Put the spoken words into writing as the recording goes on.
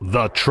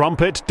The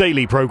Trumpet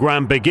Daily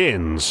program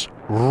begins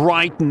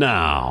right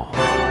now.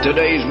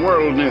 Today's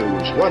world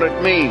news, what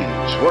it means,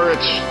 where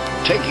it's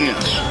taking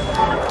us.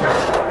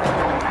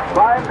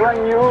 I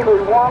bring you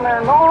the one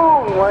and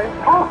only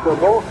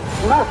possible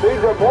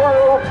message of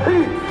world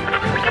peace.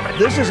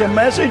 This is a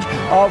message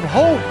of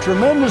hope,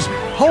 tremendous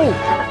hope.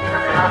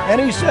 And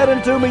he said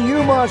unto me,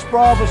 you must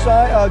prophesy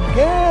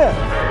again.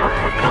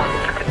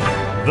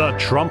 The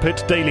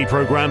Trumpet Daily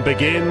program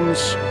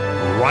begins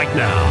right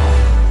now.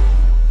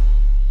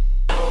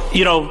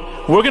 You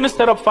know, we're going to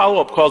set up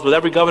follow-up calls with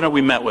every governor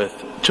we met with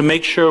to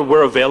make sure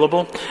we're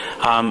available.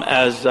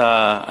 As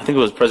I think it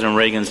was President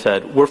Reagan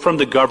said, we're from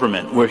the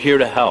government. We're here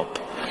to help.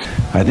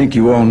 I think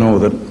you all know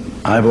that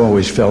I've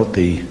always felt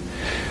the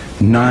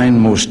 9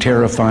 most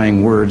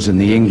terrifying words in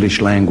the English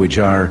language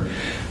are,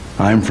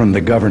 I'm from the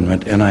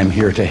government and I'm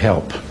here to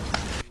help.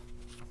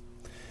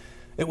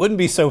 It wouldn't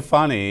be so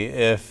funny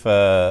if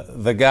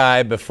the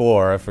guy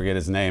before, I forget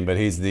his name, but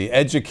he's the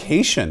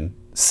education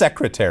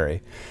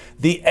secretary.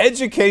 The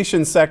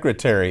education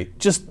secretary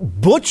just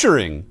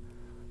butchering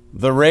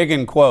the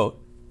Reagan quote.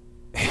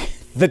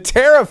 The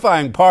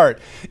terrifying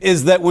part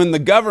is that when the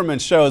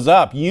government shows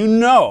up, you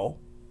know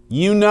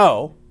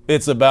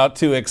it's about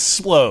to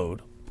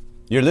explode.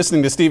 You're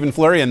listening to Stephen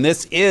Flurry, and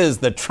this is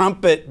the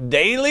Trumpet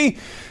Daily.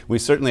 We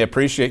certainly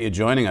appreciate you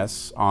joining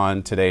us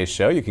on today's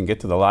show. You can get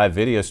to the live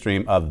video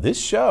stream of this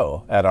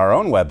show at our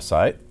own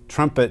website,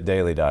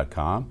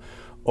 trumpetdaily.com,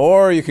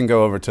 or you can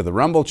go over to the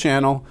Rumble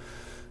channel,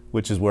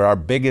 which is where our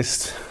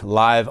biggest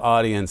live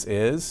audience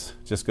is.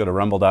 Just go to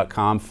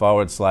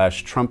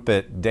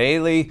rumble.com/Trumpet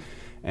Daily,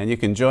 and you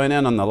can join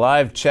in on the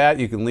live chat.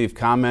 You can leave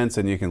comments,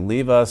 and you can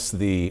leave us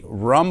the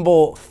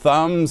Rumble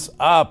thumbs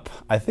up.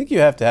 I think you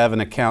have to have an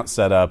account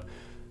set up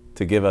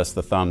to give us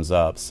the thumbs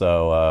up.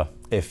 So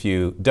if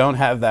you don't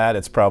have that,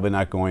 it's probably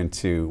not going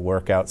to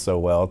work out so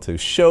well to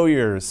show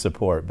your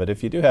support. But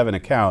if you do have an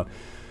account,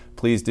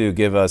 please do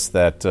give us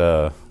that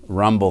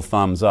Rumble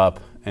thumbs up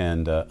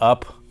and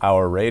up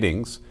our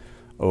ratings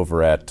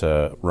over at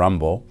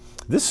Rumble.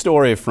 This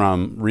story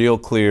from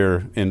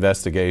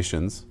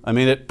RealClearInvestigations, I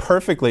mean, it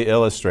perfectly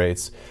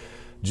illustrates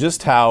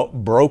just how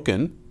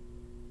broken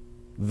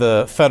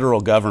the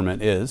federal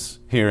government is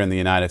here in the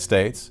United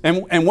States.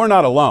 And we're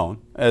not alone,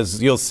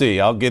 as you'll see.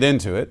 I'll get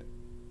into it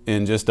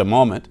in just a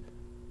moment.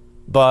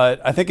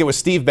 But I think it was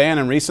Steve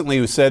Bannon recently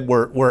who said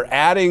we're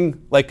adding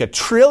like $1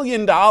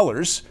 trillion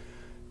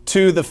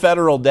to the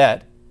federal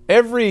debt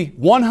every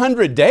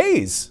 100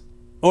 days.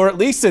 Or at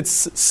least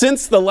it's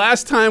since the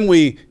last time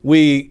we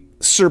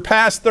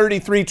surpassed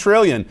 33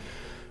 trillion.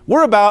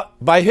 We're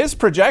about, by his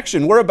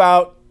projection, we're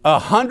about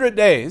 100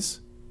 days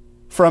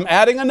from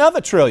adding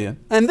another trillion.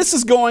 And this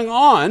is going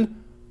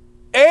on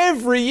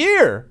every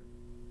year.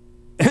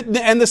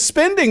 And the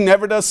spending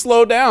never does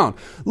slow down.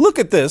 Look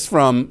at this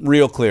from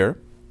Real Clear.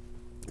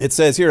 It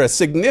says here, a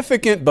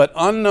significant but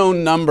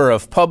unknown number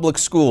of public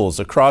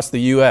schools across the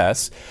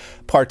U.S.,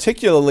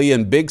 particularly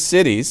in big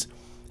cities,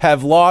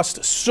 have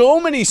lost so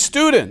many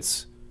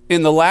students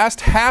in the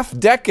last half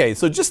decade,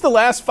 so just the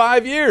last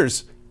 5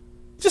 years,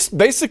 just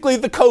basically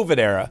the COVID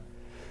era,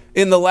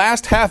 in the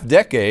last half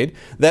decade,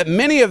 that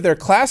many of their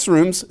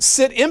classrooms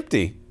sit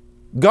empty.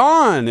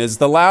 Gone is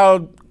the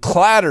loud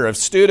clatter of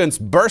students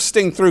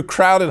bursting through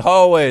crowded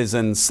hallways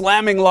and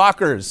slamming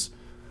lockers.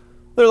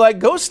 They're like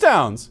ghost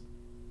towns.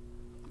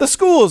 The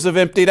schools have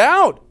emptied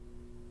out.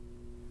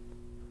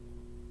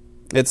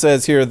 It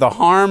says here, the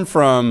harm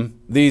from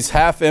these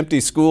half-empty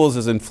schools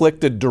is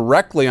inflicted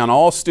directly on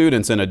all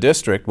students in a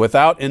district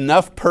without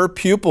enough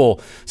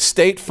per-pupil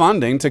state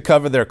funding to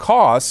cover their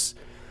costs.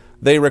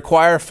 They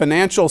require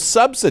financial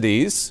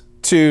subsidies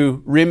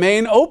to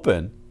remain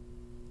open.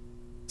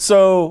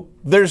 So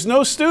there's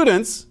no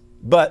students,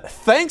 but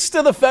thanks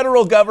to the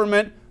federal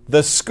government,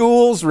 the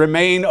schools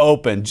remain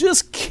open.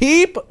 Just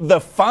keep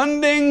the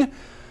funding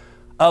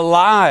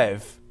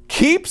alive.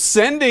 Keep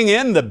sending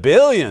in the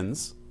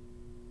billions.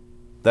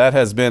 That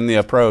has been the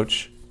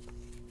approach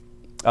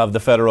of the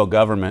federal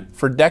government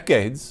for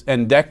decades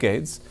and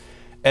decades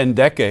and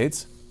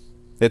decades.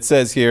 It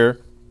says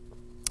here,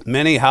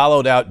 many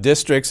hollowed out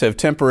districts have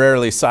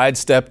temporarily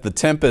sidestepped the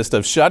tempest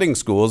of shutting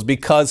schools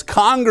because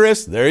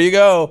Congress, there you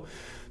go,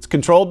 it's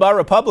controlled by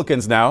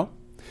Republicans now,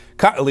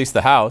 at least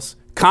the House.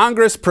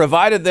 Congress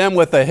provided them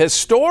with a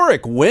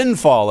historic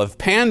windfall of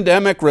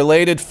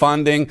pandemic-related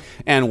funding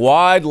and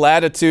wide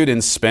latitude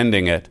in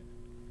spending it.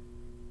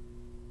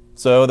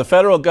 So the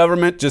federal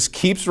government just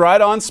keeps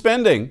right on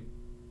spending.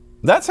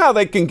 That's how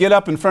they can get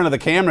up in front of the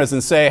cameras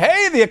and say,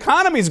 hey, the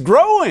economy's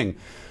growing.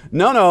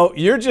 No,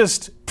 you're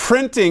just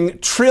printing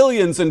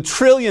trillions and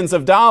trillions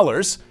of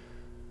dollars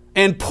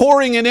and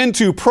pouring it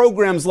into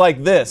programs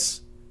like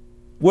this,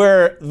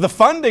 where the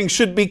funding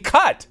should be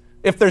cut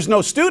if there's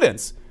no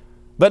students.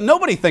 But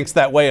nobody thinks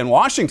that way in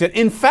Washington.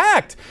 In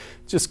fact,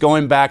 just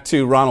going back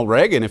to Ronald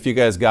Reagan, if you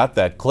guys got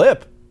that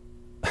clip,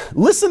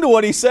 listen to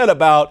what he said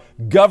about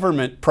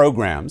government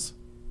programs.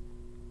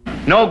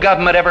 No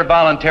government ever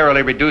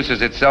voluntarily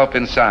reduces itself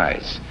in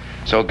size.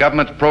 So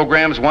government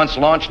programs once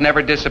launched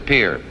never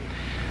disappear.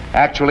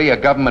 Actually, a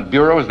government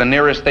bureau is the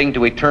nearest thing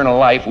to eternal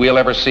life we'll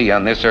ever see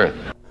on this earth.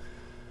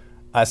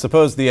 I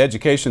suppose the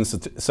education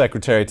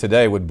secretary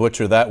today would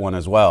butcher that one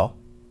as well.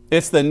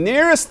 It's the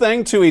nearest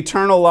thing to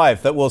eternal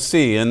life that we'll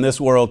see in this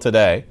world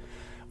today.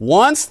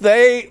 Once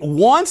they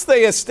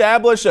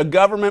establish a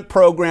government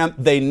program,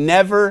 they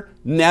never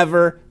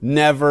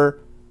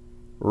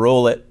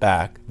roll it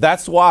back.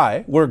 That's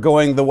why we're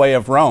going the way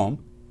of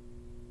Rome.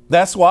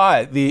 That's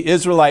why the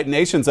Israelite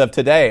nations of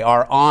today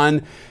are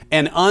on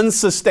an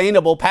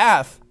unsustainable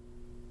path.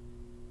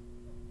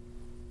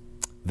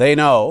 They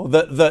know,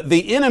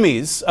 the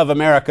enemies of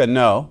America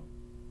know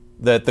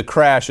that the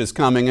crash is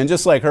coming. And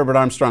just like Herbert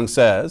Armstrong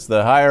says,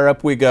 the higher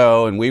up we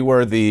go, and we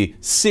were the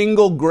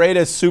single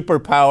greatest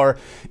superpower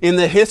in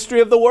the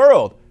history of the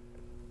world.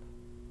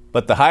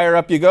 But the higher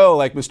up you go,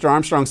 like Mr.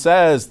 Armstrong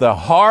says, the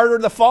harder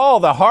the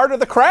fall, the harder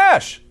the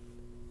crash.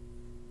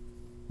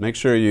 Make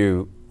sure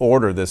you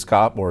order this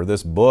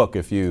this book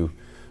if you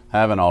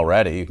haven't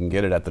already. You can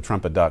get it at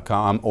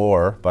thetrumpet.com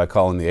or by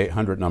calling the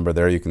 800 number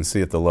there. You can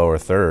see it the lower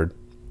third.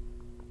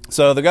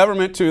 So the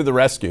government to the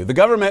rescue. The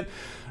government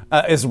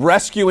is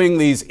rescuing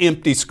these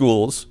empty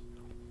schools.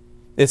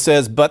 It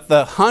says, but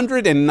the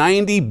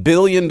 $190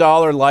 billion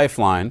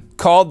lifeline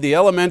called the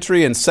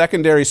Elementary and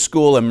Secondary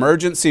School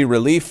Emergency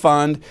Relief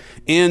Fund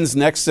ends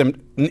next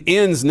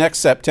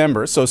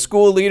September. So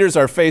school leaders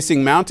are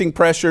facing mounting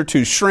pressure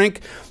to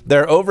shrink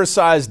their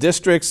oversized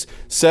districts,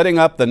 setting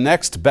up the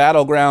next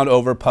battleground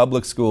over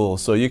public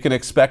schools. So you can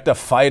expect a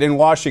fight in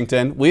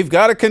Washington. We've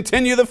got to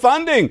continue the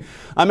funding.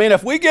 I mean,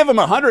 if we give them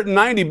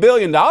 $190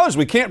 billion,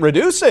 we can't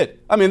reduce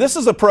it. I mean, this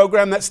is a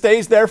program that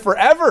stays there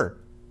forever.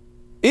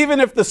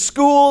 Even if the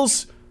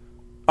schools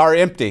are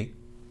empty.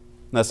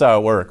 That's how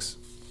it works.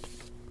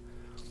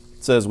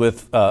 It says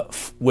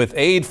with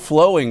aid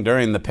flowing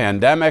during the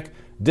pandemic,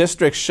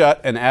 districts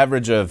shut an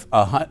average of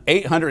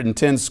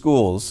 810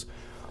 schools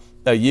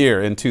a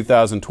year in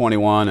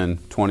 2021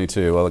 and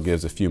 22. Well, it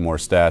gives a few more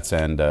stats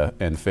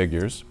and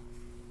figures.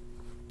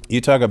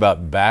 You talk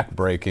about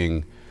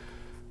backbreaking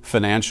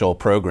financial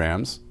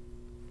programs.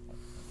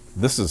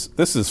 This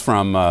is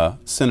from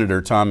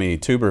Senator Tommy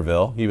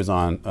Tuberville. He was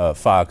on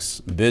Fox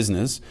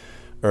Business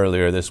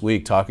earlier this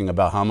week talking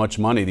about how much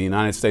money the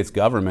United States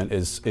government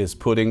is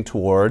putting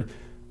toward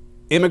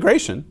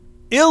immigration,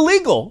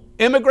 illegal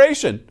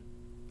immigration.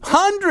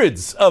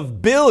 Hundreds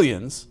of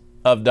billions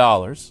of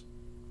dollars.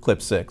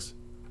 Clip 6.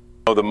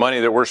 The money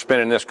that we're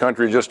spending in this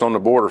country just on the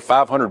border,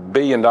 $500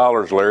 billion,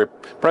 Larry.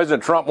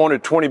 President Trump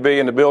wanted $20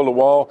 billion to build a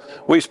wall.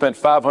 We spent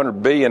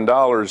 $500 billion in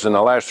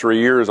the last 3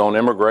 years on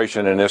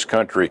immigration in this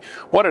country.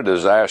 What a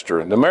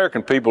disaster. The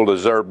American people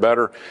deserve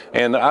better,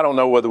 and I don't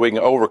know whether we can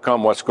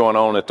overcome what's going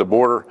on at the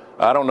border.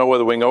 I don't know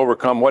whether we can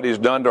overcome what he's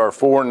done to our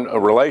foreign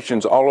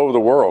relations all over the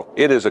world.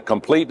 It is a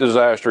complete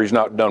disaster. He's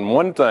not done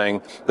one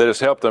thing that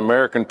has helped the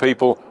American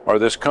people or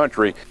this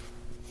country.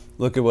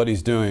 Look at what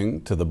he's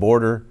doing to the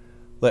border.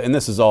 And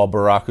this is all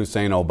Barack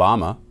Hussein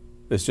Obama.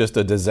 It's just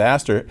a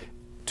disaster.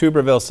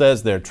 Tuberville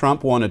says there,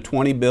 Trump wanted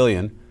 $20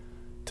 billion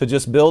to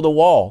just build a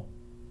wall,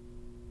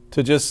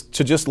 to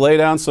just lay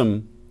down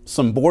some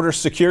border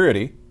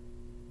security,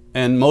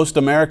 and most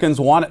Americans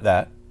wanted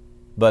that,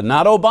 but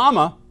not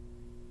Obama.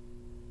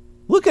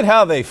 Look at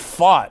how they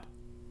fought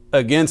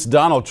against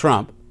Donald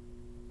Trump.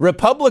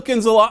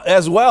 Republicans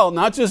as well,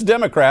 not just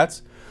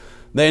Democrats.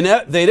 They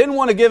didn't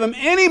want to give him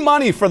any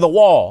money for the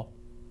wall,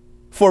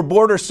 for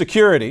border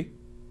security.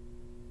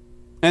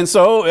 And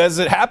so, as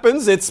it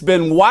happens, it's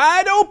been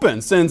wide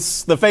open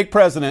since the fake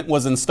president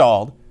was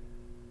installed.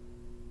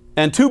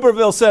 And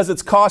Tuberville says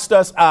it's cost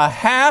us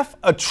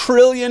 $500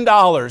 billion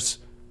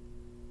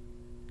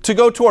to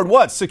go toward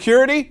what?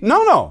 Security?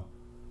 No.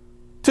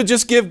 To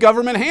just give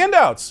government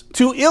handouts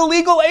to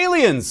illegal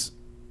aliens.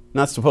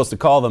 Not supposed to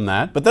call them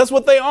that, but that's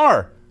what they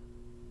are.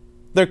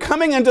 They're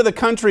coming into the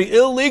country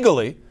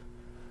illegally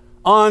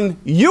on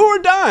your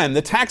dime,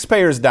 the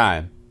taxpayer's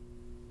dime.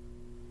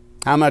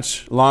 How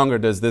much longer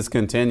does this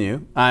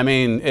continue? I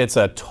mean, it's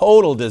a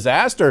total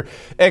disaster,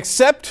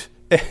 except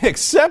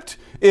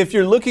if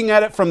you're looking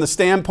at it from the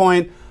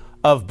standpoint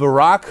of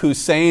Barack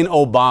Hussein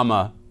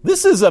Obama.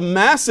 This is a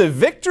massive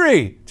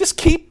victory. Just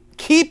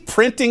keep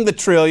printing the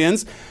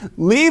trillions,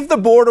 leave the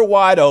border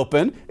wide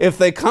open. If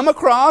they come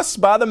across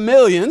by the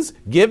millions,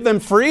 give them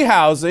free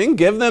housing,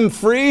 give them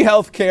free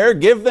health care,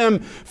 give them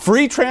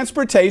free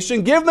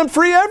transportation, give them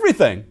free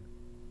everything.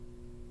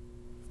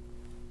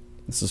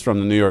 This is from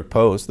the New York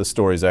Post. The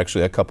story is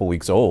actually a couple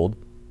weeks old.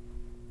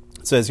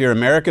 It says here,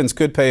 Americans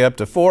could pay up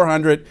to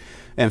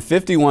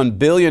 $451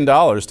 billion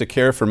to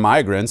care for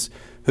migrants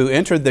who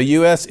entered the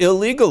U.S.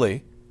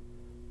 illegally,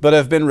 but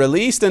have been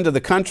released into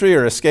the country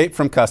or escaped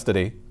from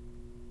custody.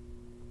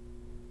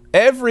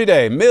 Every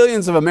day,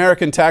 millions of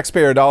American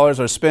taxpayer dollars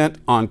are spent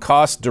on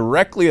costs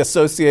directly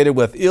associated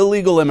with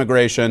illegal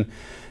immigration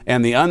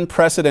and the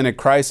unprecedented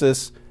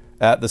crisis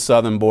at the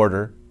southern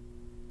border.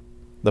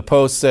 The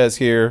Post says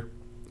here,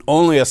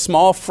 only a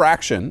small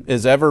fraction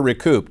is ever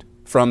recouped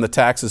from the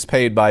taxes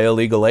paid by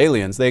illegal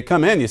aliens. They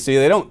come in, you see,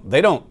 they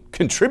don't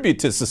contribute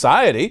to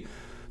society.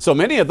 So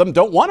many of them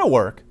don't want to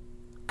work.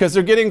 because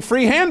they're getting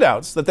free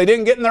handouts that they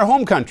didn't get in their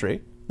home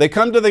country. They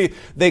come to the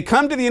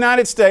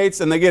United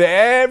States and they get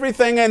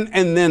everything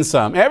and then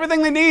some.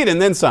 Everything they need and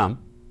then some.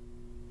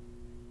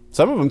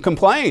 Some of them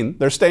complain.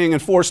 They're staying in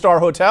 4-star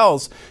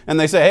hotels and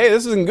they say, hey,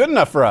 this isn't good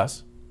enough for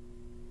us.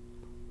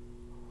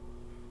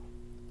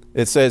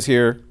 It says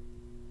here,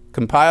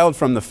 compiled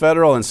from the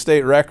federal and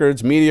state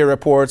records, media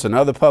reports, and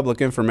other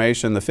public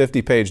information, the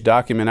 50-page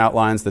document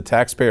outlines the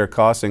taxpayer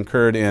costs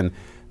incurred in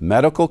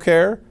medical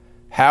care,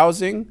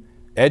 housing,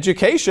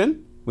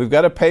 education. We've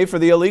got to pay for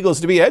the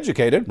illegals to be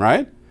educated,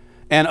 right?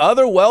 And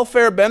other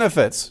welfare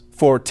benefits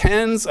for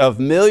tens of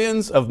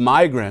millions of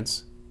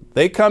migrants.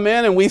 They come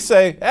in and we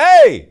say,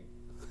 hey,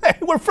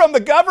 we're from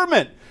the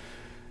government.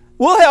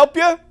 We'll help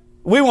you.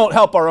 We won't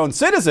help our own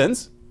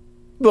citizens,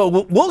 but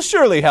we'll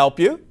surely help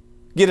you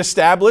get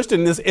established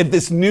in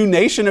this new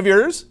nation of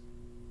yours.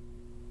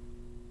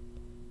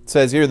 It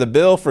says here, the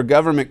bill for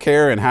government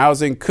care and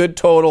housing could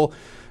total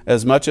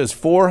as much as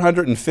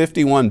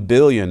 $451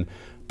 billion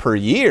per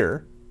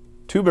year.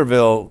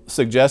 Tuberville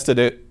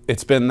suggested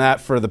it's been that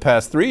for the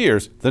past 3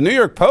 years. The New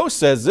York Post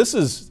says this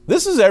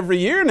is every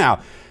year now.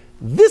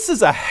 This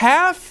is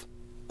 $500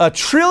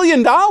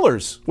 billion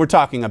we're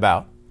talking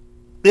about.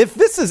 If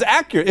this is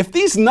accurate, if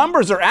these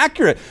numbers are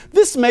accurate,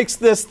 this makes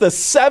this the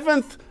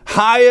 7th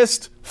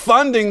highest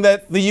funding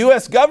that the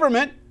U.S.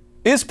 government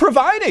is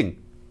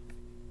providing.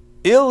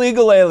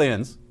 Illegal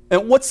aliens.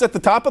 And what's at the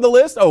top of the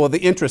list? Oh, well, the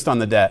interest on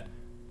the debt.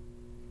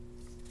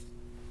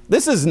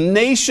 These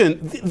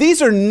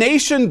are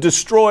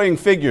nation-destroying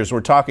figures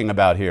we're talking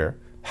about here.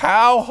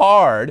 How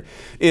hard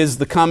is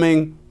the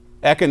coming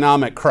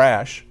economic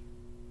crash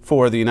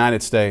for the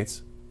United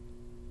States?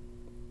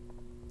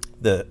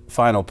 The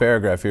final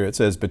paragraph here, it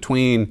says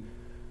between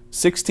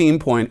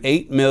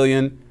 16.8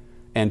 million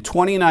and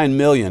 29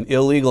 million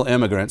illegal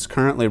immigrants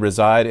currently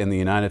reside in the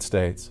United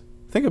States.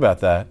 Think about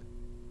that.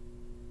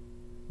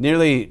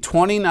 Nearly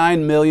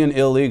 29 million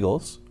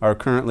illegals are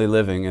currently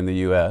living in the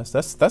U.S.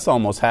 That's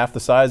almost half the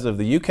size of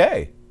the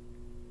U.K.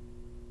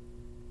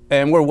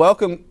 And we're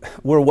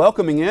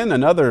welcoming in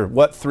another,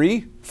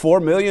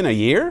 3-4 million a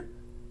year?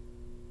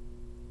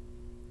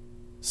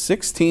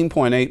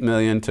 16.8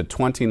 million to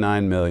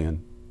 29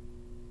 million.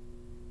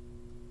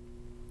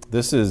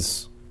 This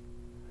is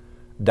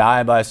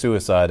die by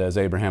suicide, as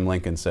Abraham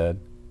Lincoln said.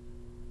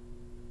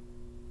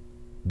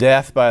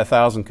 Death by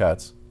 1,000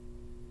 cuts.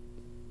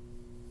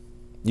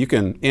 You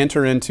can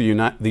enter into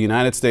the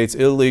United States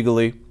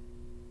illegally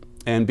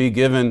and be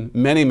given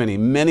many, many,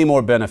 many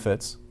more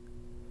benefits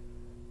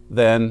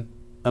than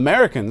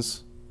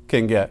Americans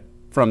can get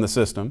from the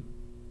system.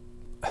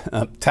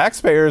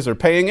 Taxpayers are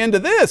paying into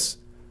this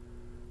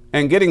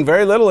and getting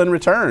very little in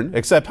return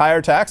except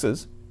higher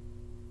taxes.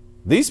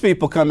 These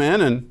people come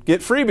in and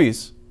get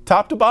freebies,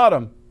 top to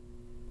bottom,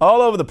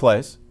 all over the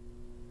place.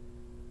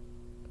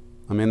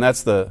 I mean,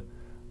 that's the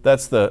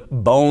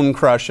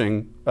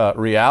bone-crushing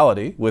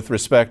reality with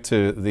respect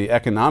to the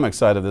economic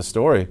side of this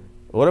story.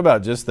 What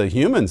about just the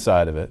human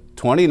side of it?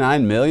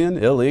 29 million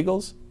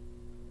illegals?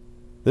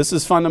 This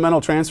is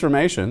fundamental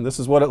transformation. This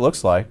is what it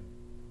looks like.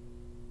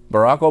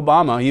 Barack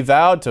Obama, he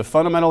vowed to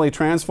fundamentally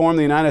transform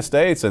the United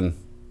States, and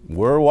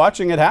we're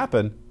watching it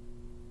happen.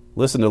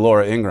 Listen to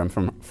Laura Ingraham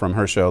from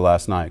her show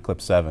last night,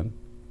 clip 7.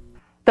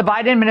 The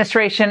Biden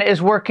administration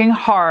is working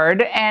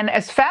hard and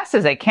as fast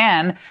as they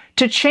can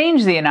to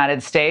change the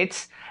United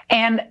States,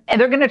 and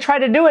they're going to try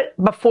to do it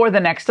before the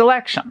next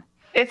election.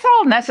 It's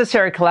all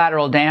necessary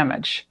collateral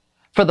damage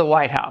for the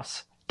White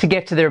House to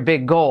get to their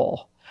big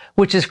goal,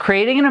 which is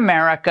creating an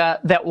America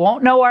that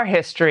won't know our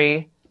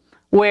history,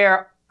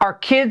 where our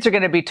kids are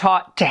going to be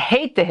taught to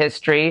hate the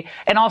history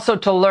and also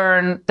to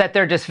learn that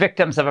they're just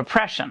victims of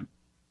oppression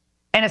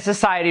in a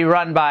society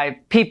run by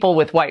people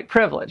with white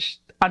privilege.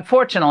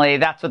 Unfortunately,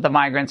 that's what the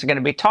migrants are going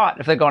to be taught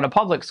if they're going to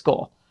public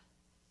school.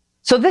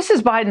 So this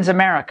is Biden's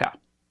America.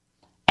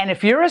 And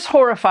if you're as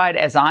horrified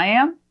as I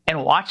am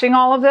and watching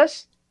all of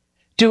this,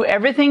 do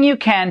everything you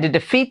can to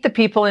defeat the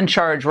people in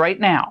charge right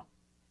now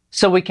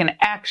so we can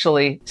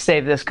actually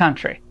save this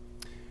country.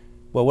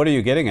 Well, what are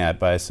you getting at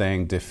by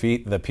saying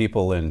defeat the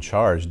people in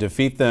charge?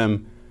 Defeat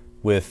them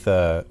with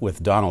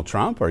Donald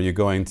Trump? Are you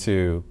going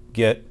to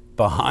get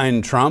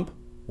behind Trump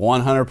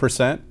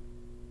 100%?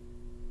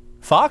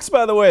 Fox,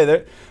 by the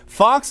way,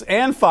 Fox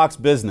and Fox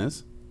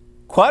Business,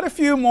 quite a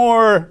few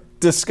more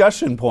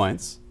discussion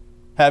points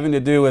having to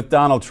do with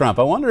Donald Trump.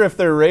 I wonder if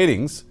their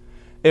ratings,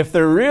 if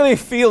they're really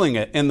feeling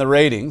it in the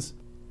ratings,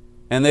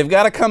 and they've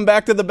got to come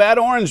back to the bad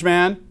orange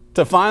man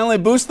to finally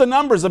boost the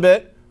numbers a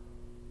bit.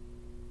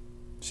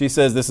 She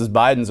says this is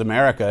Biden's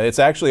America. It's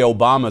actually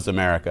Obama's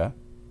America.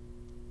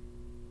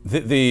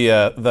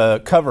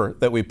 The cover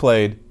that we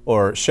played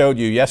or showed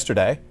you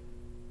yesterday,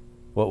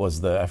 what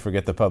was I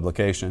forget the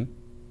publication.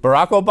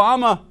 Barack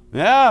Obama,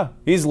 yeah,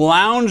 he's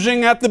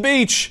lounging at the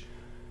beach,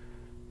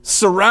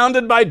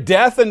 surrounded by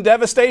death and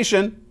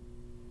devastation.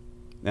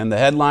 And the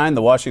headline,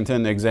 the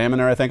Washington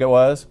Examiner, I think it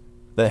was,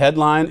 the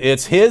headline,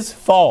 it's his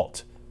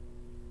fault.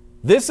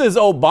 This is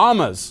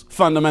Obama's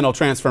fundamental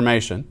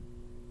transformation.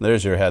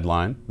 There's your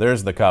headline.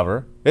 There's the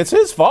cover. It's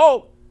his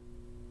fault.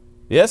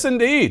 Yes,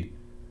 indeed.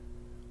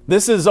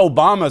 This is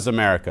Obama's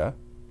America.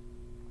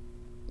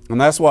 And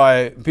that's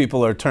why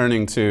people are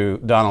turning to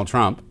Donald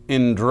Trump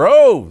in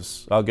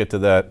droves. I'll get to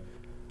that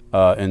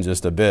in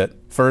just a bit.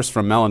 First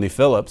from Melanie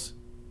Phillips,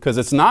 because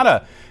it's not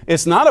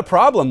a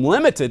problem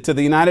limited to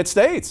the United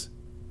States.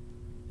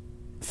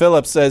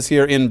 Phillips says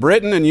here, in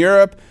Britain and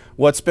Europe,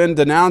 what's been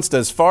denounced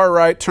as far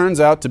right turns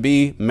out to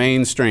be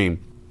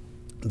mainstream.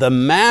 The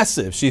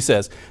massive, she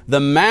says, the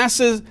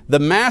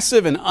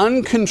massive and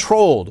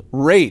uncontrolled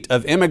rate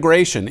of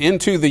immigration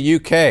into the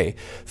UK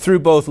through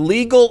both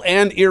legal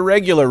and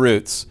irregular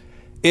routes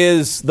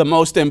is the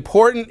most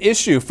important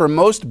issue for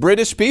most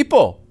British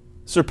people,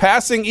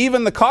 surpassing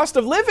even the cost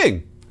of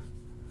living.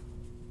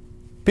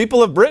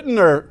 People of Britain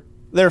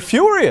they're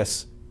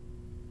furious.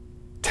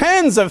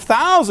 Tens of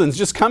thousands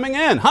just coming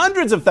in,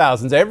 hundreds of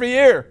thousands every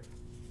year.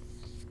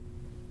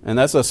 And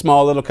that's a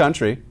small little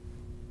country.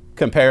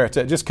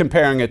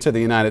 Comparing it to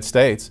the United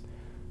States,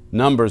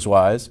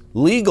 numbers-wise.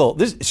 Legal,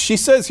 she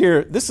says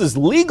here, this is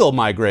legal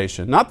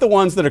migration, not the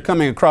ones that are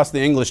coming across the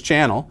English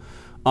Channel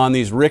on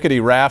these rickety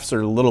rafts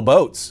or little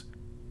boats.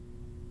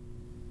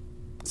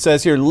 It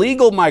says here,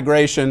 legal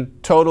migration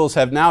totals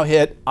have now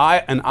hit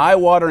an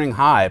eye-watering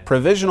high.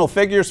 Provisional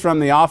figures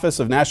from the Office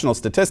of National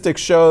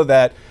Statistics show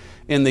that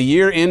in the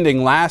year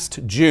ending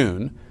last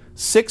June,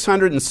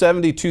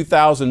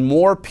 672,000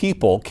 more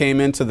people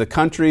came into the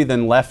country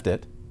than left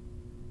it.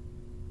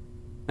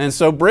 And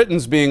so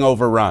Britain's being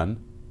overrun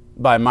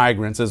by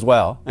migrants as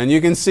well. And you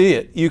can see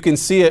it. You can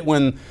see it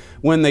when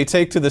they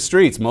take to the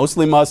streets,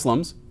 mostly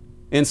Muslims,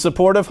 in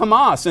support of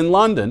Hamas in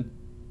London.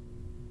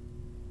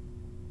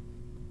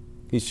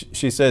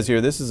 She says here,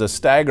 this is a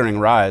staggering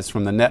rise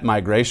from the net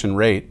migration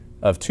rate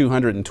of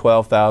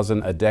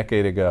 212,000 a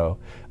decade ago.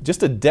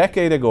 Just a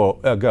decade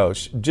ago,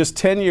 just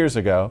 10 years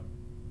ago,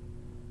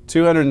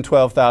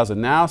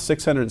 212,000. Now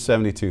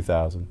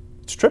 672,000.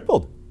 It's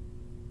tripled.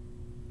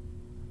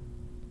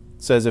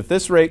 Says if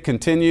this rate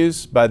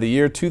continues, by the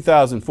year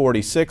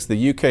 2046,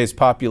 the UK's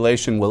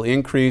population will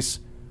increase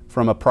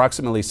from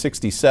approximately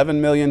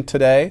 67 million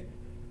today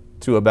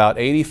to about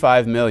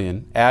 85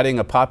 million, adding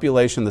a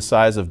population the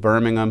size of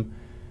Birmingham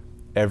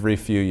every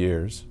few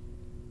years.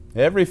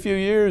 Every few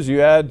years you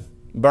add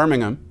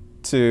Birmingham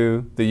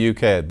to the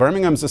UK.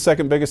 Birmingham's the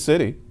second biggest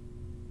city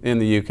in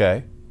the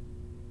UK.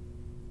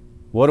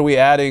 What are we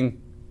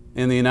adding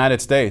in the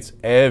United States?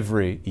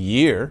 Every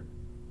year.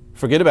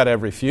 Forget about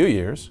every few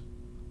years.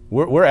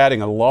 We're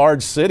adding a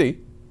large city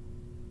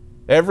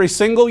every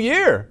single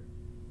year.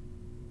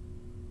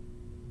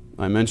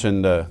 I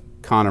mentioned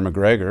Conor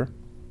McGregor,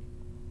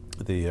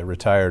 the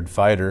retired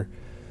fighter.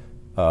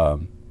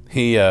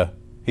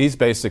 He's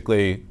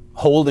basically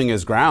holding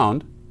his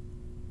ground.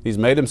 He's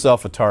made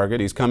himself a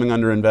target. He's coming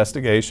under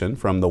investigation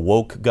from the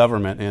woke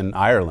government in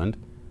Ireland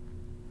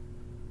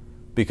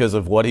because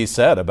of what he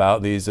said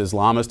about these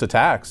Islamist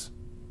attacks.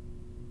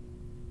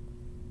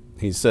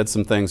 He said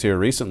some things here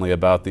recently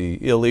about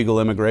the illegal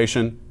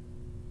immigration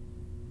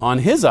on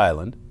his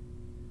island.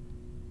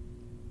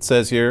 It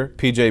says here,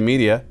 PJ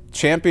Media,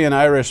 champion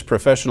Irish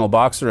professional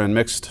boxer and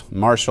mixed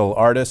martial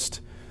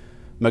artist,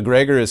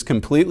 McGregor is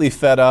completely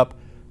fed up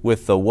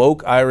with the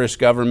woke Irish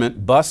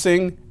government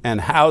busing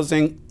and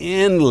housing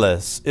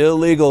endless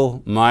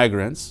illegal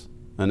migrants,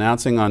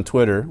 announcing on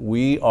Twitter,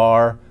 "We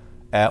are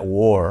at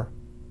war."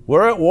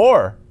 We're at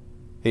war,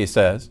 he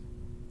says.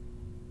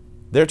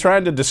 They're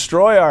trying to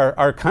destroy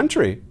our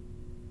country.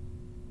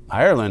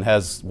 Ireland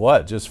has,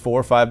 just 4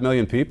 or 5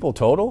 million people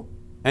total?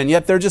 And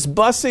yet they're just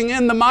busing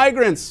in the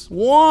migrants,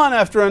 one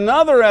after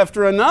another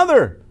after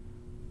another.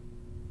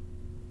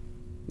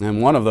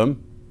 And one of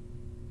them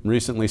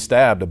recently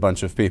stabbed a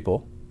bunch of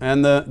people.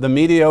 And the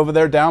media over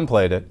there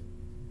downplayed it.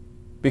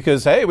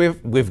 Because, hey,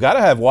 we've got to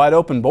have wide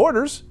open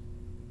borders.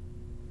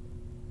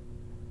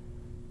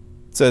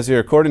 It says here,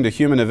 according to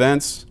Human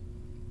Events,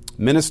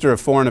 Minister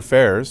of Foreign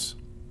Affairs,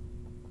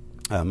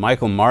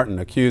 Michael Martin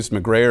accused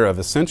McGregor of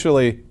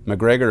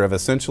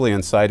essentially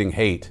inciting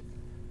hate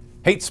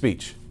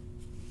speech.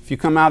 If you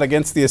come out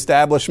against the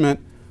establishment,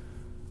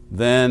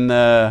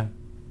 then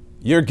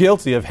you're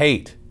guilty of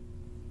hate,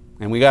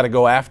 and we got to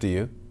go after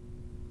you.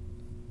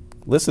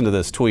 Listen to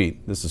this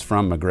tweet. This is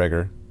from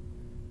McGregor.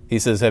 He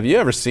says, "Have you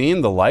ever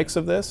seen the likes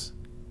of this?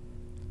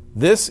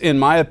 This, in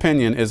my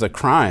opinion, is a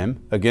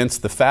crime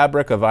against the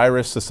fabric of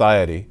Irish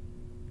society.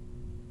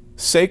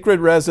 Scared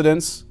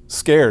residents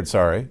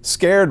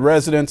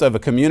of a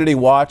community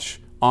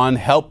watch on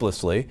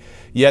helplessly,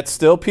 yet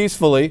still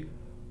peacefully,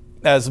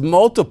 as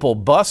multiple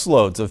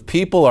busloads of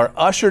people are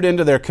ushered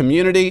into their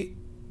community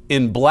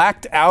in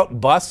blacked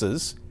out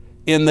buses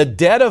in the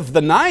dead of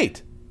the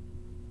night."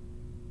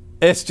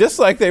 It's just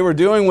like they were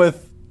doing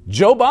with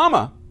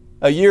Joebama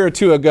a year or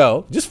two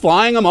ago, just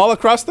flying them all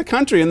across the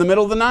country in the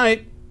middle of the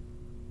night.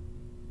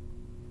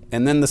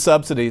 And then the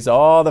subsidies,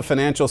 all the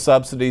financial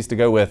subsidies to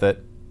go with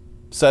it,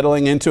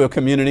 settling into a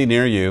community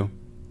near you.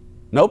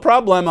 No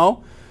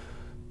problemo.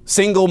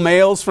 Single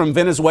males from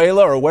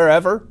Venezuela or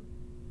wherever.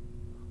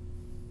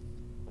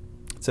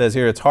 It says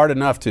here, it's hard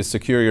enough to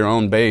secure your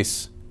own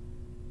base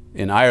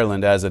in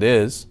Ireland as it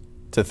is.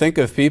 to think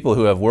of people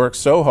who have worked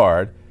so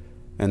hard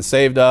and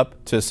saved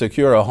up to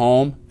secure a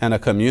home and a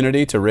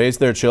community to raise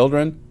their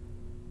children,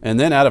 and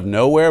then out of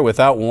nowhere,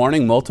 without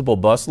warning, multiple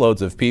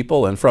busloads of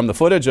people, and from the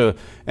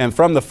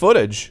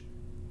footage,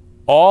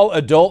 all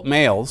adult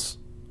males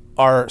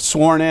are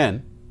sworn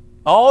in,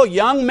 all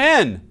young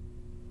men.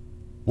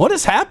 What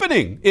is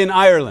happening in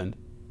Ireland,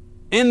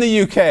 in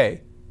the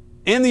UK,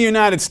 in the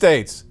United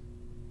States?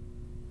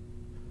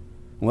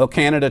 Well,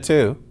 Canada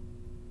too.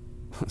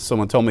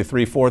 Someone told me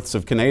 3/4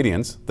 of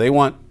Canadians, they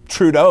want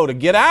Trudeau to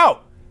get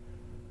out.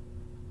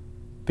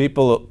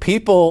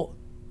 People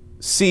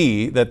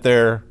see that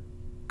their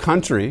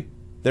country,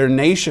 their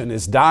nation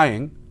is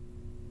dying,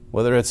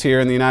 whether it's here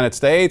in the United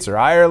States or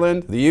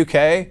Ireland, the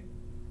UK.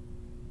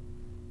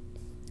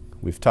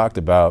 We've talked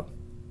about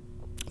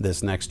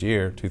this next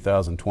year,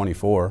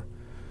 2024,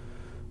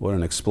 what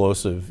an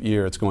explosive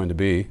year it's going to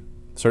be,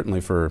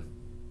 certainly for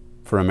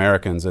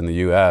Americans in the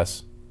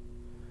U.S.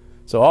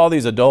 So all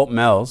these adult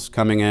males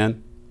coming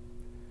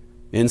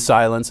in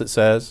silence, it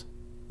says.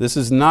 This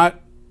is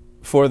not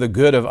for the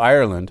good of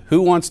Ireland.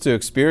 Who wants to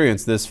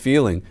experience this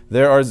feeling?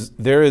 There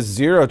is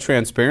zero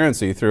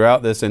transparency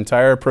throughout this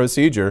entire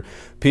procedure.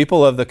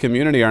 People of the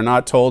community are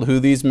not told who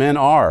these men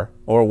are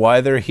or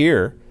why they're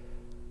here.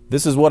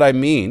 This is what I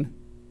mean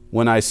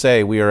when I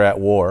say we are at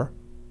war.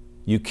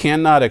 You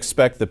cannot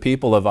expect the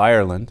people of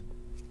Ireland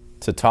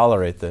to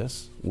tolerate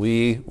this.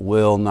 We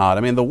will not.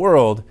 I mean, the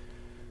world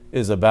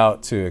is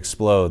about to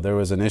explode. There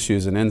was an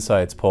Issues and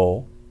Insights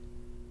poll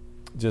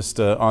just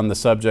on the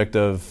subject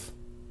of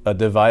a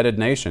divided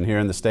nation here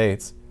in the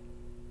States.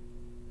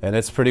 And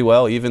it's pretty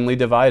well evenly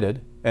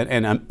divided.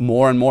 And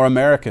more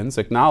Americans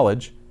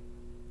acknowledge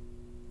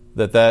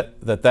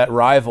that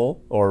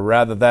rival, or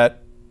rather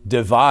that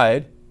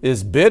divide,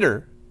 is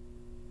bitter.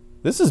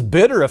 This is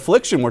bitter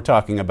affliction we're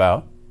talking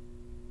about.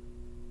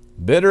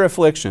 Bitter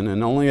affliction,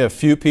 and only a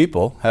few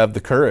people have the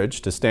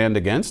courage to stand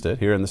against it.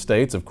 Here in the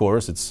States, of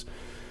course,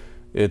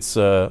 it's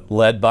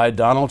led by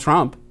Donald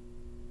Trump,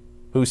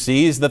 who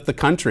sees that the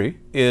country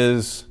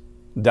is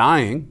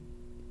dying,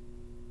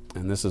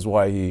 and this is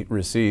why he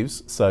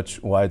receives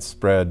such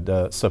widespread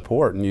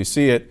support. And you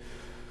see it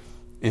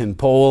in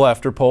poll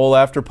after poll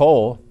after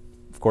poll.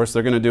 Of course,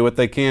 they're going to do what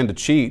they can to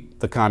cheat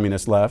the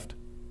communist left.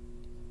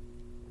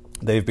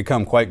 They've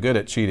become quite good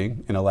at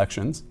cheating in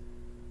elections.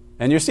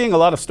 And you're seeing a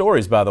lot of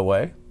stories, by the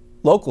way,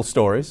 local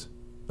stories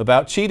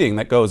about cheating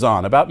that goes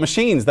on, about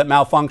machines that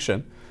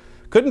malfunction.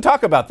 Couldn't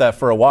talk about that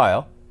for a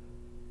while.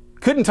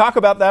 Couldn't talk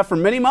about that for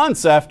many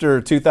months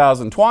after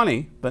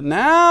 2020. But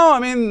now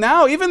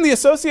even the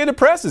Associated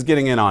Press is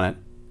getting in on it.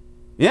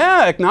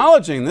 Yeah,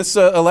 acknowledging this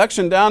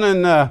election down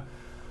in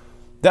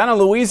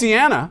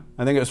Louisiana.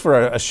 I think it was for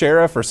a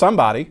sheriff or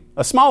somebody,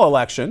 a small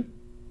election.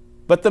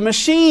 But the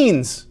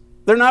machines,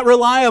 they're not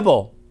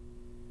reliable.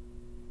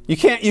 You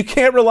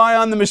can't rely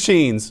on the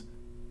machines.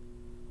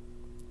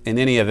 In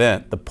any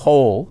event, the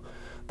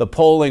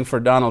polling for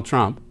Donald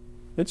Trump,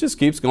 it just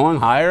keeps going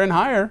higher and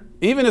higher.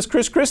 Even as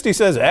Chris Christie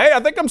says, hey, I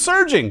think I'm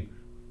surging.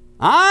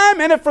 I'm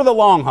in it for the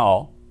long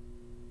haul.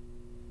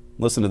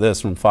 Listen to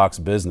this from Fox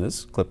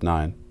Business, clip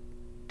 9.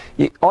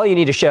 All you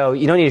need to show,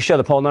 you don't need to show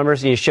the poll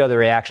numbers, you need to show the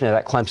reaction to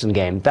that Clemson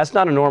game. That's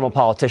not a normal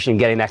politician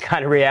getting that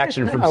kind of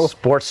reaction from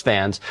sports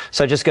fans.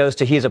 So it just goes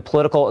to he's a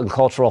political and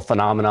cultural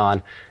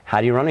phenomenon.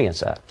 How do you run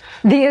against that?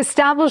 The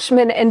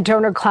establishment and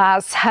donor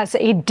class has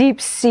a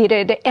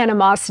deep-seated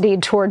animosity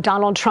toward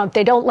Donald Trump.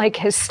 They don't like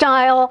his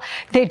style.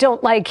 They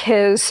don't like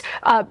his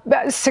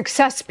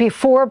success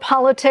before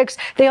politics.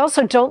 They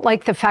also don't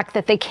like the fact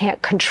that they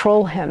can't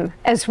control him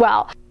as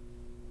well.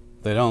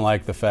 They don't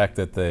like the fact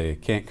that they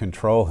can't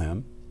control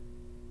him.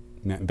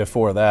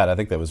 Before that, I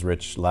think that was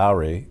Rich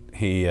Lowry,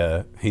 he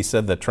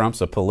said that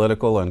Trump's a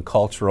political and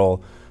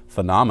cultural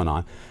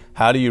phenomenon.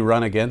 How do you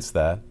run against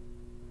that?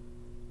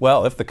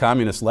 Well, if the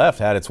communist left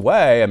had its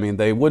way,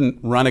 they wouldn't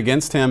run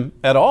against him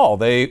at all.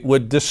 They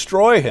would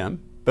destroy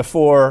him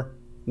before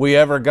we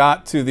ever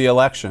got to the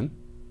election.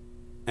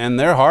 And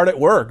they're hard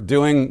at work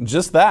doing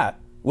just that,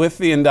 with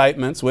the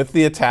indictments, with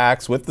the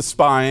attacks, with the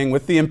spying,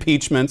 with the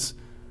impeachments.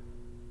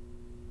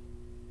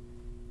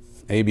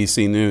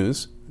 ABC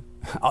News.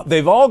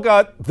 They've all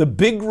got the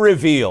big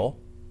reveal,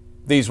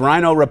 these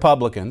rhino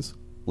Republicans,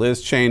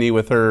 Liz Cheney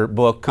with her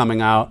book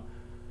coming out,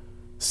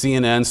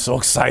 CNN so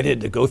excited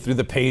to go through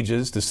the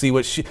pages to see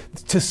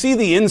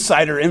the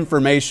insider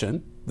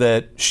information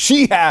that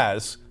she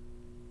has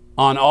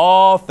on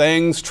all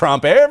things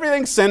Trump.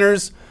 Everything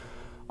centers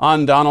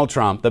on Donald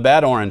Trump, the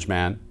bad orange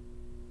man.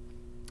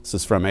 This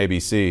is from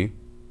ABC.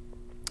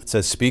 It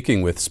says,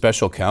 speaking with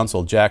special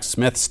counsel Jack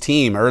Smith's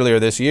team earlier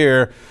this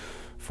year,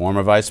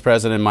 former Vice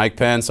President Mike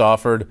Pence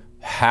offered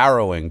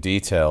harrowing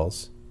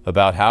details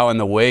about how in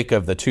the wake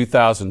of the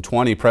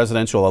 2020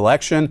 presidential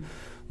election,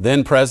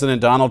 then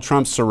President Donald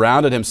Trump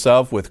surrounded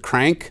himself with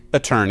crank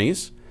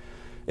attorneys,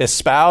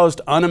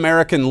 espoused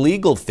un-American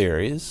legal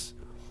theories,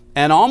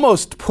 and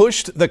almost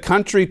pushed the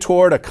country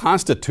toward a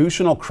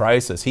constitutional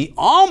crisis. He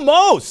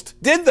almost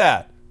did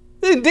that.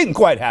 It didn't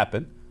quite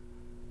happen.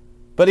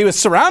 But he was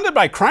surrounded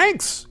by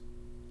cranks.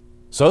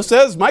 So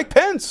says Mike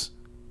Pence.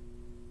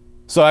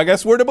 So I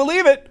guess we're to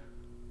believe it.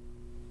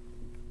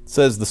 It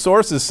says the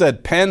sources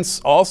said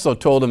Pence also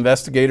told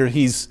investigators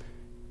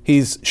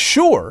he's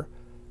sure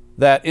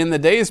that in the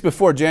days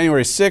before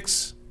January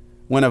 6th,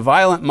 when a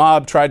violent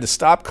mob tried to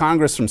stop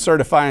Congress from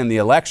certifying the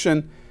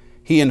election,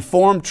 he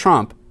informed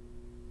Trump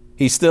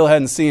he still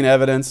hadn't seen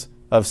evidence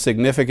of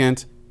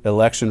significant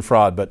election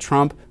fraud. But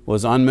Trump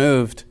was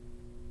unmoved,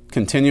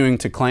 continuing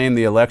to claim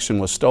the election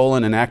was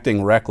stolen and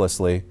acting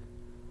recklessly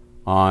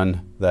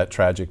on that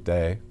tragic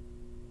day.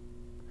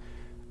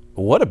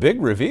 What a big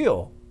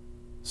reveal.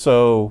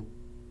 So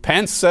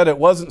Pence said it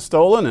wasn't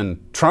stolen and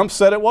Trump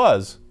said it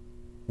was.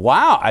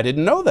 Wow, I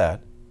didn't know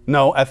that.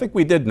 No, I think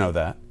we did know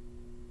that.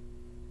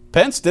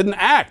 Pence didn't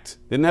have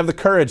the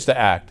courage to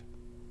act.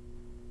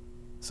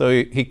 So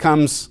he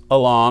comes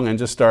along and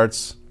just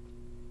starts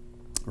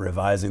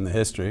revising the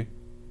history.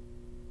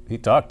 He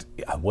talked,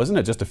 wasn't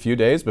it just a few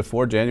days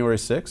before January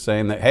 6th,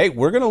 saying that, hey,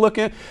 we're going to look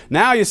in.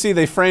 Now you see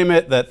they frame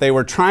it that they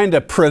were trying to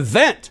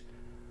prevent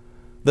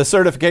the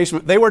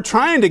certification. They were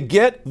trying to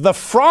get the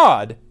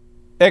fraud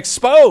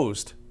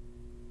exposed.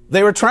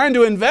 They were trying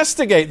to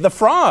investigate the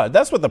fraud.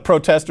 That's what the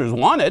protesters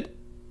wanted.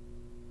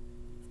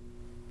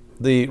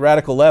 The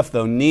radical left,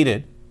 though,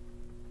 needed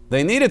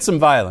some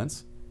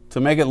violence to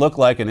make it look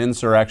like an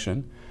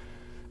insurrection.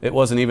 It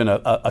wasn't even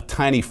a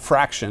tiny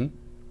fraction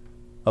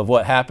of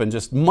what happened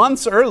just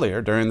months earlier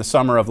during the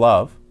Summer of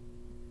Love.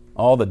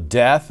 All the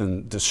death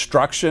and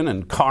destruction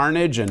and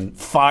carnage and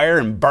fire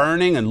and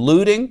burning and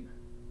looting.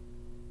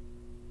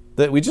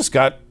 That we just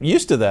got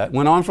used to that.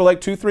 Went on for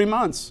like 2-3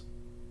 months.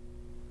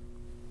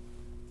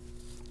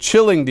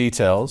 Chilling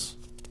details,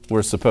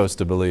 we're supposed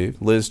to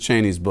believe. Liz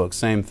Cheney's book,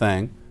 same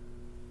thing.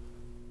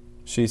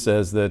 She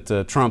says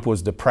that Trump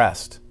was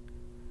depressed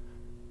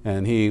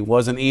and he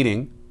wasn't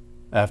eating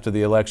after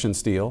the election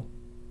steal.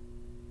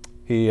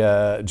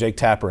 Jake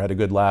Tapper had a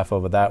good laugh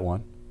over that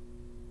one.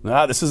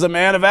 This is a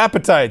man of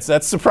appetites.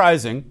 That's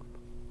surprising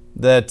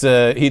that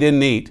he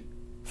didn't eat.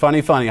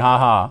 Funny,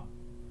 ha-ha.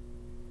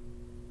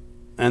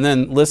 And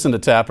then listen to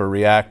Tapper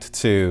react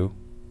to,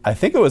 I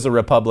think it was a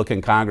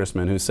Republican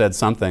congressman who said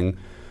something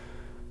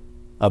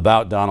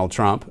about Donald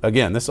Trump.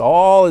 Again, this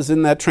all is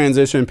in that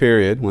transition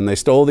period when they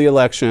stole the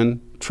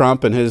election.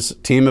 Trump and his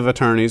team of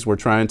attorneys were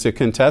trying to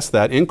contest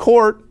that in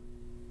court.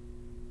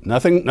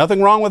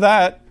 Nothing wrong with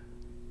that.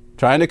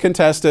 Trying to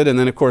contest it, and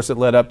then, of course, it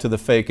led up to the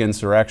fake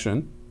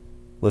insurrection.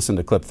 Listen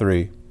to clip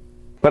 3.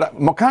 But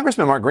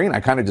Congressman Mark Green, I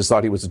kind of just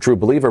thought he was a true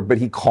believer, but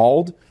he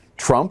called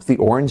Trump the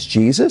Orange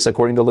Jesus,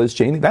 according to Liz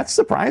Cheney. That's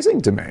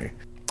surprising to me.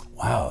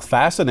 Wow,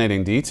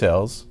 fascinating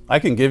details. I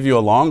can give you a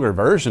longer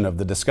version of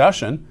the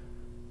discussion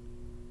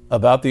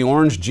about the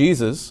Orange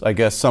Jesus, I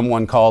guess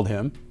someone called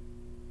him.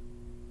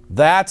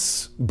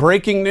 That's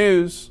breaking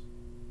news.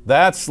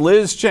 That's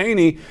Liz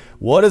Cheney.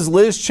 What is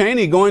Liz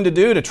Cheney going to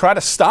do to try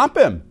to stop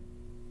him?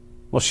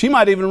 Well, she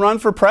might even run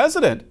for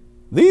president.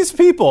 These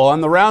people on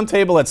the round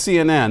table at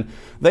CNN,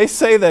 they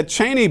say that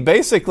Cheney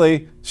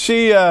basically,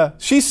 she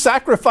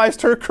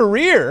sacrificed her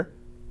career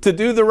to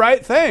do the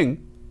right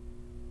thing.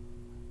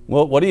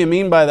 Well, what do you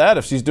mean by that?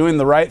 If she's doing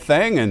the right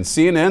thing and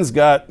CNN's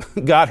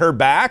got her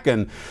back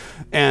and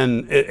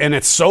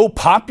it's so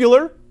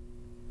popular,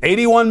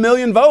 81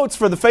 million votes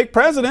for the fake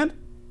president,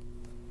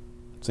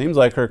 seems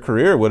like her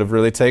career would have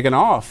really taken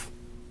off.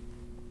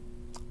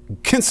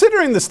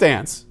 Considering the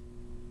stance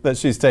that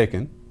she's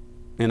taken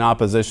in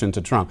opposition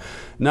to Trump.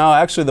 No,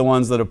 actually the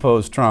ones that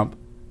oppose Trump,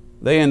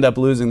 they end up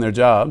losing their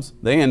jobs.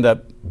 They end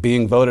up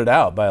being voted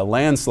out by a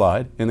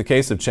landslide. In the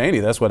case of Cheney,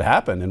 that's what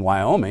happened in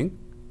Wyoming.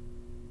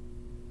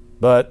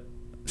 But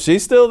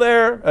she's still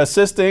there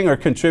assisting or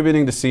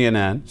contributing to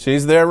CNN.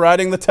 She's there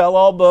writing the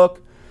tell-all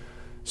book.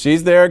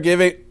 She's there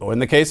giving, in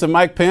the case of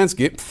Mike Pence,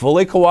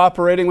 fully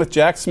cooperating with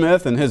Jack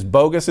Smith and his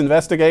bogus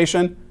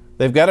investigation.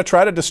 They've got to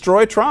try to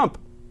destroy Trump.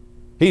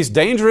 He's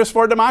dangerous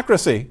for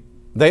democracy.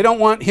 They don't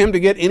want him to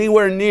get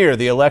anywhere near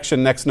the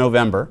election next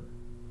November.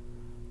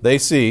 They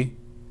see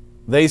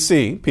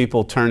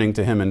people turning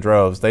to him in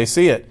droves. They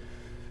see it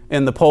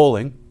in the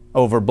polling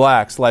over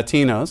blacks,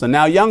 Latinos, and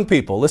now young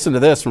people. Listen to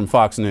this from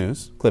Fox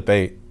News, clip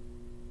 8.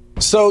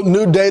 So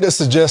new data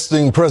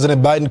suggesting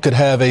President Biden could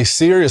have a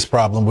serious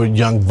problem with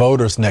young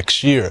voters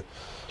next year.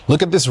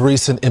 Look at this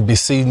recent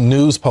NBC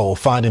News poll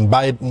finding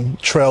Biden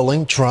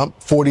trailing Trump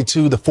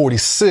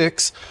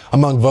 42-46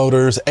 among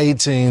voters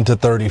 18 to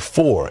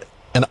 34.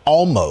 An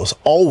almost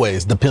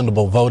always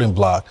dependable voting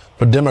bloc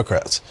for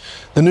Democrats.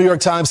 The New York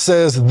Times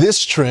says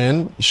this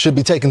trend should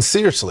be taken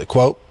seriously.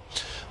 Quote,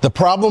 the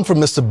problem for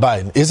Mr.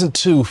 Biden isn't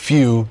too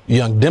few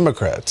young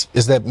Democrats,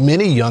 is that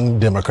many young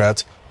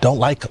Democrats don't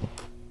like him.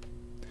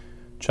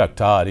 Chuck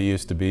Todd, he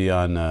used to be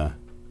on,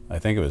 I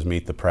think it was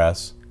Meet the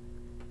Press.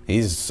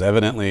 He's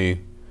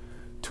evidently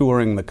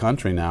touring the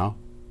country now,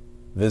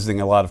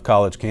 visiting a lot of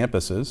college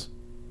campuses,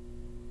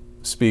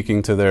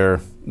 speaking to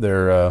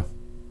their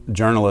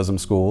journalism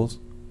schools.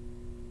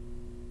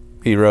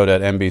 He wrote at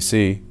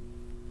NBC,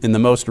 in the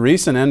most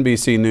recent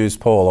NBC News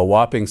poll, a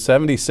whopping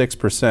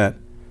 76%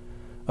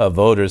 of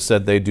voters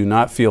said they do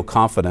not feel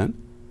confident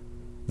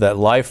that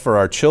life for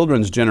our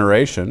children's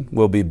generation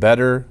will be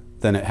better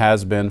than it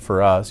has been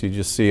for us. You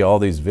just see all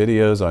these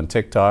videos on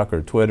TikTok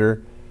or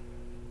Twitter.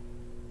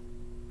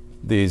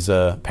 These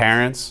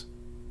parents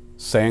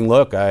saying,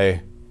 look,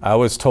 I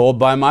was told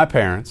by my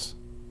parents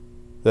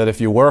that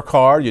if you work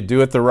hard, you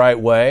do it the right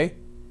way,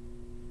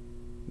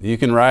 you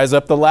can rise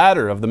up the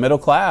ladder of the middle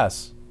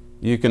class.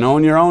 You can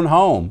own your own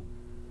home.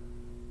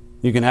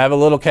 You can have a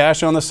little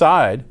cash on the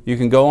side. You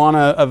can go on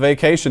a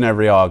vacation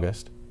every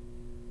August.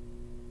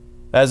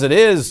 As it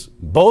is,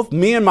 both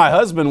me and my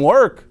husband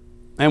work,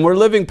 and we're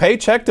living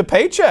paycheck to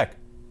paycheck.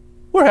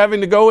 We're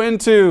having to go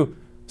into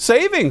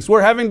savings.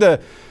 We're having to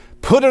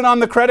put it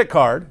on the credit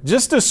card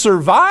just to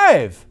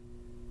survive.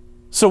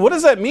 So what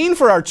does that mean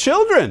for our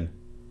children?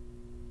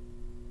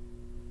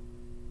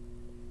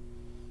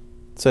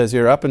 It says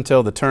here, up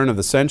until the turn of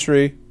the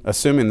century,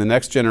 assuming the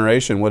next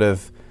generation would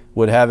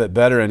have it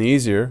better and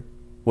easier,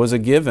 was a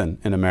given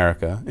in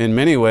America. In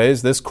many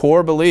ways, this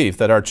core belief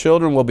that our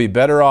children will be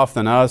better off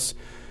than us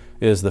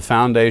is the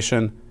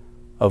foundation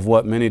of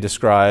what many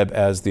describe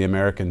as the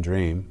American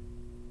dream.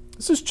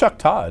 This is Chuck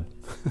Todd.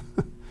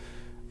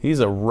 He's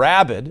a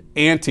rabid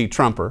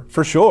anti-Trumper,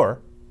 for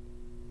sure.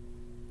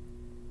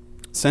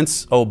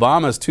 Since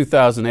Obama's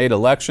 2008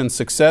 election,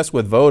 success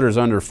with voters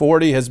under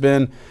 40 has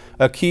been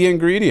a key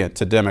ingredient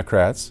to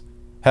Democrats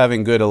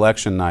having good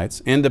election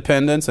nights.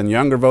 Independents and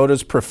younger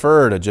voters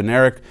preferred a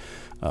generic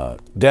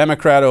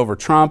Democrat over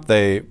Trump.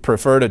 They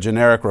preferred a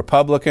generic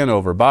Republican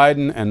over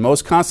Biden. And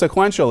most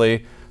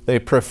consequentially, they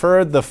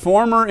preferred the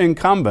former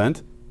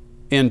incumbent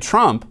in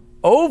Trump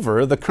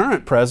over the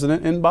current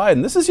president in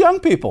Biden. This is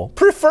young people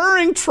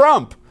preferring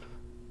Trump.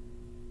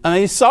 I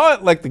mean, you saw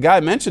it like the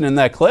guy mentioned in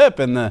that clip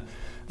in the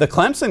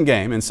Clemson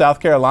game in South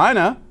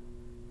Carolina.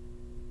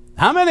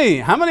 How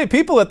many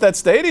people at that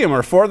stadium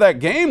or for that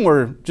game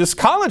were just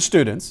college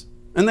students,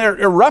 and they're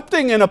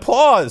erupting in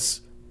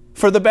applause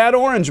for the bad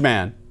orange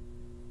man?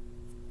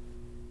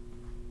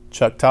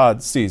 Chuck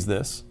Todd sees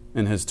this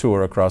in his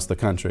tour across the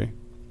country.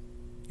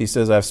 He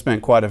says, I've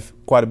spent quite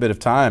a bit of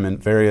time on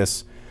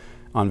various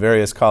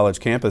college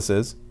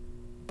campuses,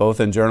 both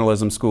in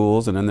journalism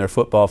schools and in their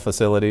football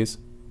facilities.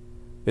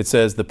 It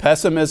says, the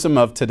pessimism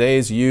of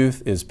today's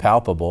youth is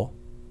palpable.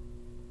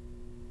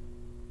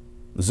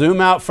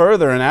 Zoom out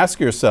further and ask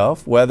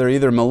yourself whether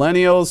either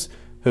millennials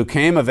who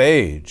came of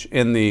age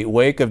in the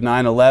wake of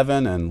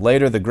 9/11 and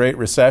later the Great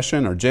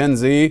Recession, or Gen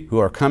Z who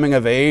are coming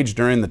of age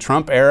during the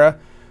Trump era,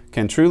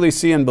 can truly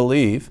see and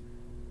believe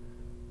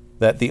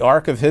that the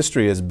arc of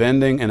history is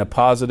bending in a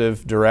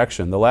positive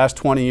direction. The last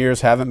 20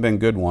 years haven't been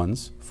good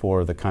ones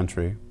for the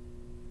country.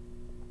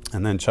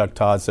 And then Chuck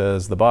Todd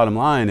says the bottom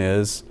line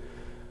is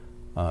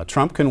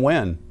Trump can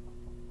win.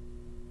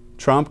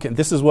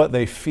 This is what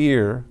they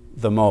fear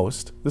the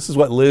most. This is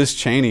what Liz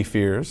Cheney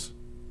fears.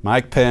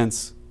 Mike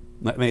Pence,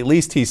 I mean, at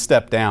least he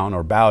stepped down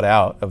or bowed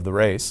out of the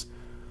race.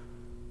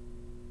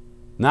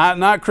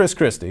 Not Chris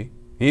Christie.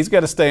 He's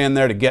got to stay in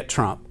there to get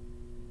Trump.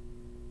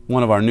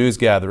 One of our news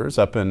gatherers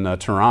up in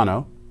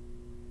Toronto,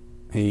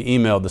 he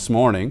emailed this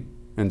morning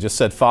and just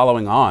said,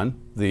 following on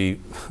the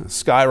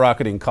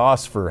skyrocketing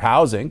costs for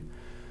housing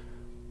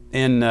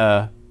in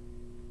the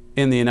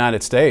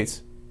United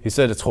States, he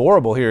said it's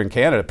horrible here in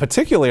Canada,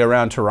 particularly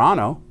around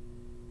Toronto.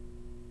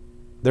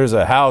 There's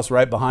a house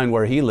right behind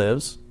where he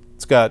lives.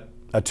 It's got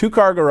a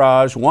 2-car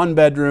garage, 1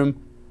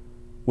 bedroom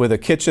with a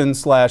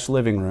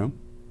kitchen/living room,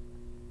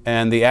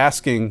 and the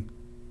asking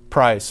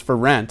price for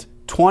rent,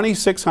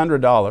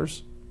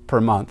 $2,600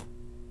 per month.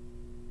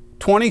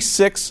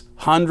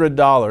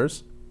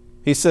 $2,600.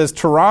 He says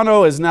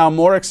Toronto is now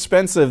more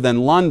expensive than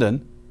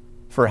London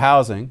for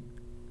housing.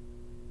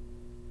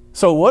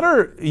 So what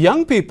are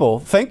young people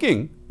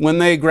thinking when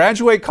they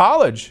graduate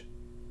college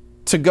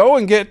to go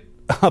and get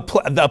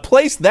a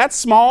place that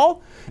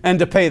small and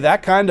to pay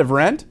that kind of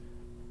rent?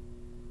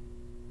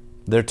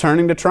 They're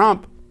turning to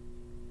Trump.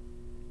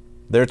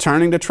 They're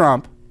turning to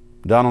Trump.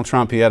 Donald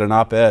Trump, he had an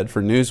op-ed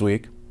for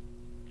Newsweek,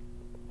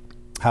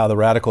 how the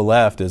radical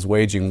left is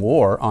waging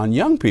war on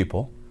young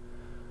people.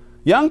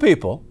 Young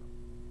people.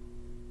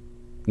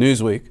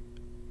 Newsweek.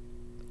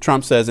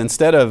 Trump says,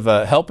 instead of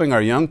helping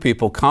our young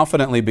people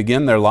confidently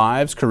begin their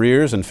lives,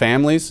 careers, and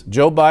families,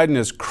 Joe Biden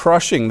is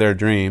crushing their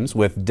dreams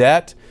with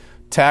debt,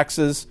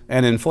 taxes,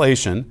 and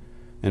inflation,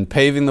 and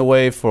paving the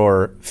way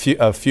for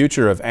a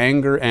future of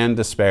anger and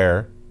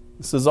despair.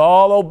 This is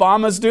all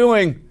Obama's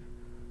doing.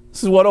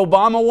 This is what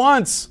Obama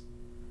wants.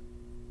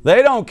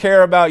 They don't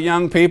care about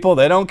young people.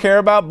 They don't care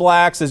about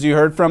blacks, as you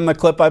heard from the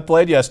clip I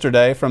played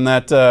yesterday from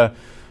that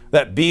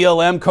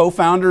BLM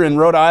co-founder in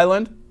Rhode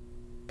Island.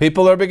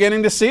 People are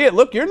beginning to see it.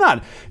 Look, you're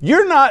not,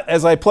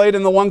 as I played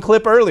in the one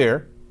clip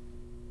earlier,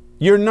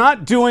 you're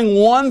not doing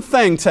one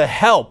thing to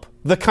help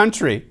the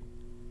country.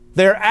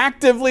 They're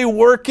actively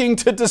working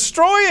to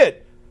destroy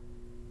it.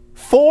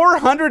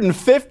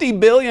 $450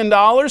 billion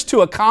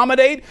to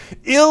accommodate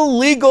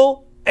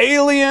illegal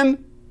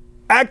alien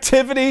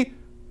activity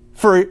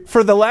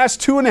for the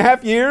last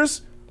 2.5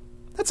 years.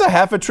 That's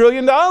 $500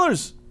 billion.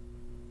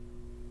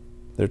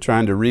 They're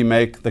trying to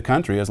remake the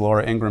country, as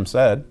Laura Ingraham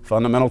said.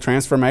 Fundamental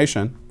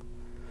transformation.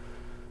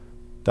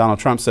 Donald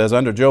Trump says,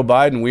 under Joe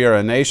Biden, we are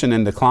a nation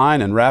in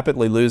decline and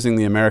rapidly losing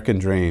the American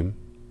dream.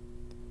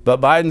 But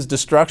Biden's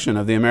destruction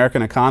of the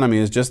American economy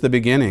is just the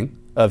beginning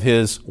of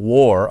his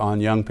war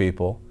on young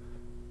people.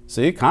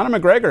 See, Conor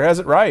McGregor has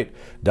it right.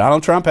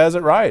 Donald Trump has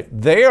it right.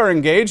 They are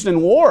engaged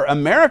in war.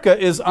 America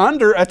is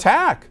under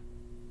attack.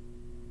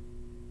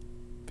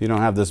 If you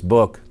don't have this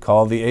book,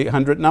 call the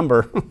 800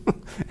 number.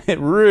 It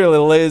really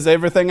lays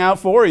everything out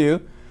for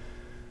you.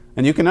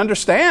 And you can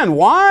understand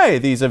why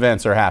these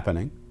events are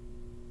happening.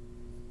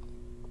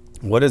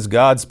 What is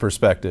God's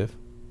perspective?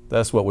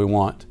 That's what we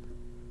want.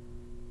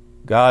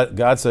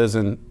 God says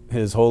in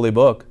his holy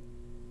book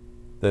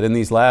that in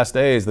these last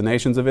days, the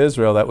nations of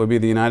Israel, that would be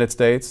the United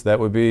States, that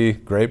would be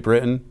Great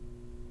Britain,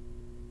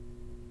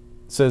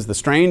 says the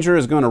stranger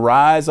is going to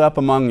rise up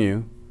among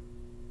you.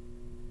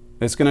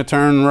 It's going to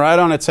turn right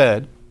on its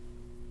head.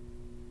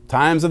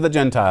 Times of the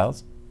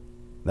Gentiles.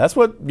 That's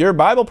what your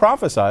Bible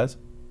prophesies.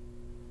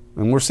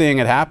 And we're seeing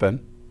it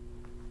happen.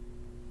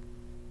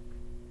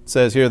 It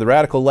says here, the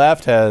radical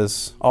left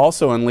has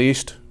also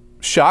unleashed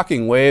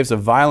shocking waves of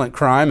violent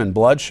crime and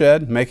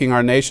bloodshed, making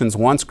our nation's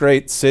once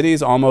great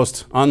cities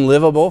almost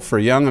unlivable for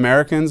young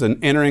Americans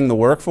and entering the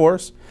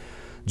workforce.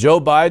 Joe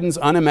Biden's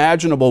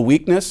unimaginable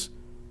weakness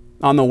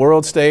on the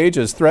world stage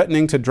is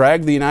threatening to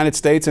drag the United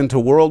States into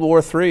World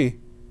War III,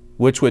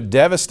 which would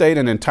devastate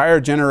an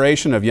entire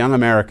generation of young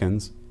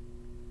Americans.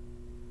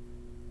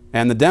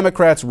 And the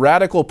Democrats'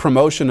 radical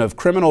promotion of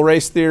criminal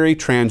race theory,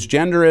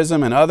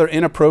 transgenderism, and other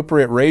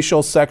inappropriate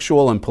racial,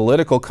 sexual, and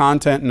political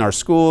content in our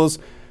schools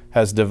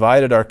has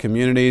divided our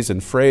communities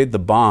and frayed the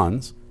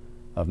bonds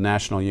of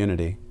national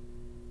unity.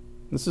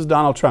 This is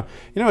Donald Trump.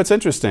 You know, it's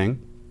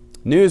interesting.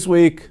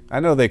 Newsweek, I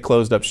know they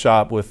closed up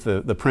shop with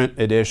the print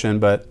edition,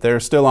 but they're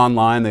still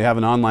online. They have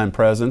an online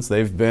presence.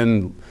 They've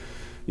been,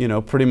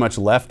 pretty much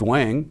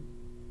left-wing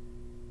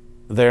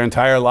their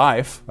entire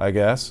life, I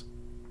guess.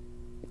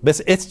 But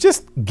it's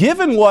just,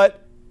 given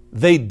what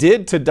they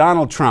did to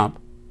Donald Trump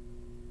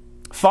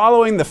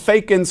following the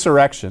fake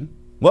insurrection.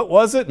 What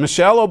was it?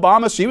 Michelle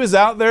Obama, she was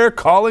out there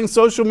calling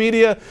social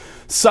media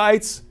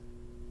sites,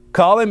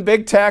 calling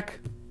big tech,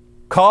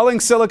 calling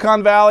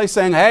Silicon Valley,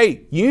 saying,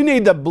 hey, you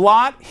need to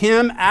blot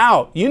him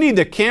out. You need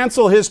to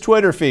cancel his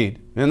Twitter feed.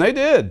 And they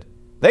did.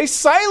 They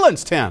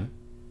silenced him.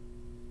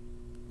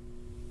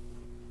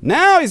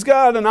 Now he's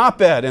got an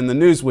op-ed in the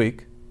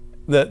Newsweek,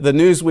 the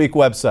Newsweek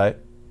website.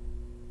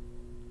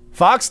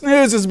 Fox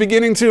News is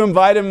beginning to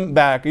invite him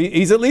back.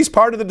 He's at least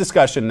part of the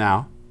discussion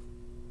now.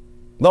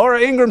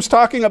 Laura Ingram's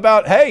talking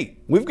about, hey,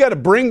 we've got to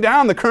bring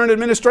down the current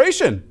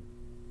administration.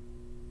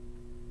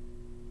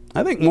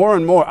 I think more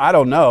and more, I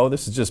don't know,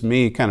 this is just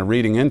me kind of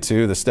reading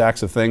into the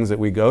stacks of things that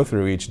we go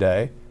through each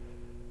day.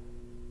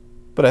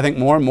 But I think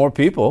more and more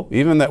people,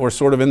 even that were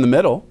sort of in the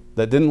middle,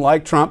 that didn't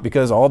like Trump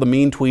because all the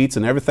mean tweets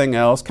and everything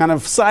else, kind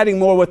of siding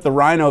more with the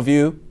rhino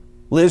view,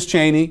 Liz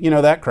Cheney,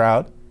 that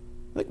crowd.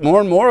 I think more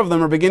and more of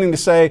them are beginning to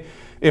say,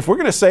 if we're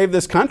going to save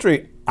this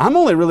country, I'm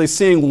only really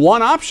seeing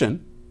one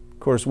option.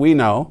 Of course, we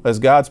know, as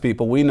God's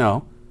people, we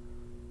know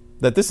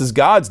that this is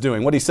God's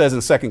doing. What he says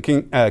in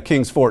 2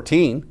 Kings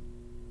 14,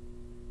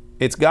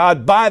 it's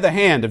God by the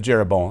hand of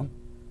Jeroboam.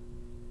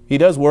 He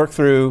does work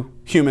through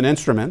human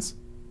instruments.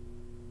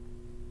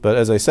 But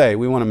as I say,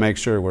 we want to make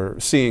sure we're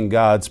seeing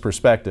God's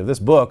perspective. This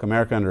book,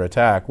 America Under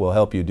Attack, will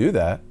help you do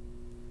that.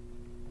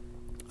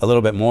 A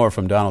little bit more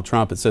from Donald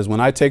Trump. It says, when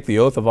I take the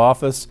oath of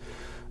office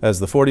as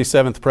the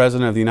 47th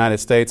President of the United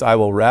States, I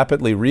will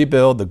rapidly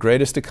rebuild the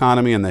greatest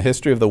economy in the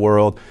history of the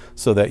world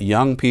so that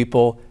young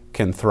people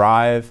can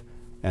thrive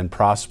and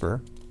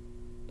prosper.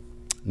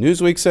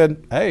 Newsweek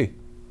said, hey,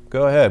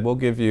 go ahead. We'll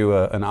give you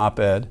an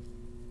op-ed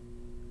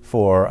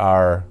for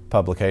our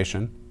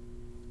publication.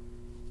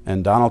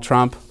 And Donald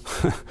Trump,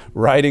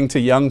 writing to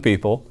young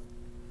people,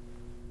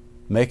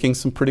 making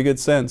some pretty good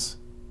sense.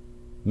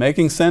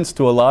 Making sense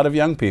to a lot of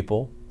young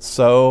people.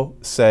 So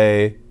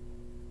say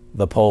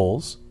the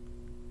polls.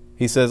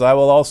 He says, I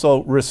will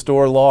also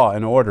restore law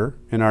and order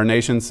in our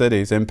nation's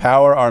cities,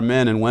 empower our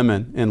men and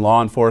women in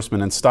law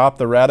enforcement, and stop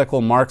the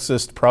radical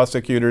Marxist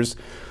prosecutors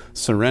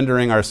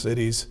surrendering our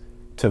cities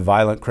to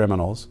violent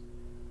criminals.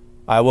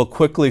 I will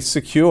quickly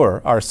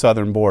secure our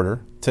southern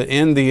border to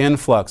end the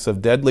influx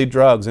of deadly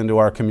drugs into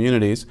our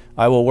communities.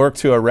 I will work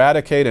to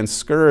eradicate and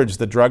scourge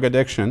the drug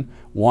addiction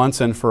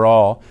once and for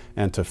all.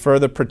 And to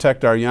further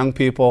protect our young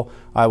people,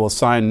 I will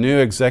sign a new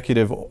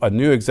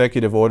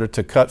executive order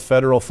to cut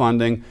federal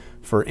funding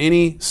for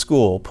any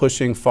school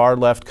pushing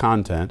far-left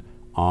content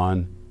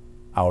on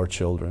our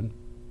children.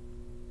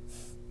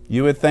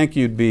 You would think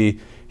you'd be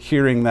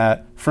hearing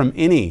that from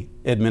any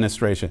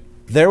administration.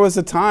 There was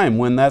a time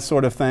when that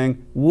sort of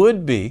thing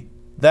would be,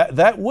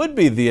 that would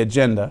be the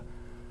agenda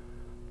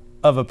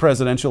of a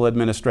presidential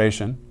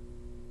administration,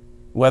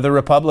 whether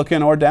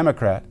Republican or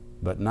Democrat,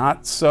 but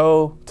not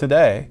so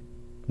today.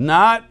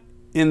 Not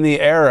in the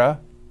era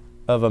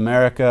of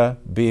America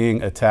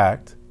being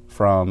attacked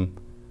from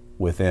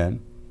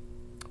within.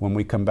 When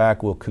we come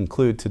back, we'll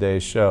conclude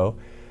today's show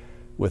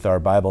with our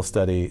Bible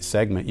study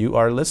segment. You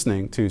are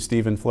listening to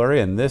Stephen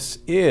Flurry, and this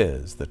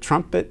is the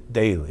Trumpet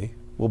Daily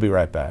We'll be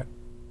right back.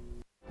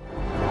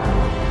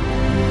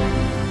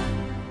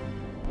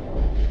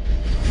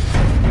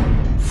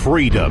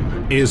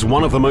 Freedom is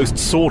one of the most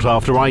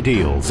sought-after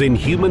ideals in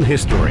human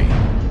history.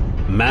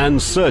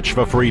 Man's search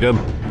for freedom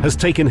has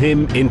taken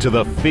him into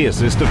the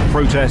fiercest of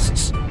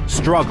protests,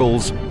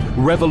 struggles,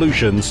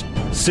 revolutions,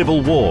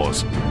 civil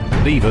wars,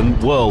 and even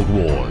world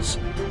wars.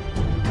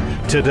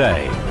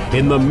 Today,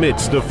 in the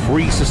midst of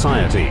free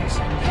societies,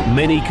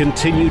 many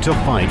continue to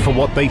fight for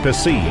what they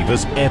perceive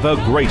as ever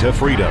greater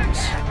freedoms.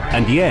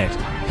 And yet,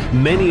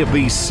 many of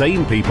these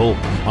same people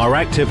are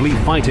actively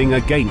fighting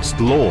against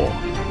law.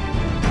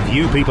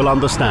 Few people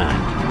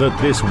understand that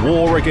this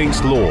war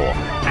against law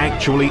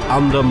actually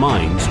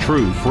undermines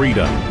true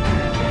freedom.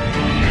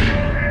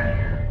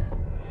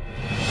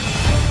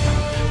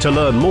 To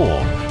learn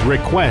more,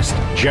 request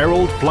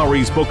Gerald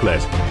Flurry's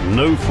booklet,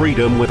 No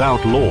Freedom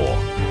Without Law.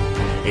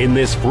 In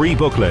this free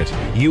booklet,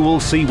 you will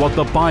see what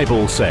the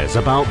Bible says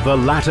about the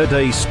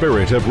latter-day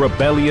spirit of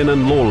rebellion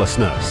and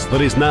lawlessness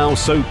that is now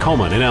so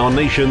common in our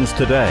nations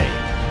today.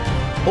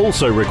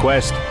 Also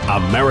request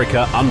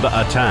America Under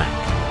Attack.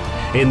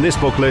 In this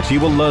booklet, you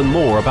will learn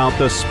more about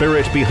the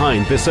spirit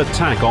behind this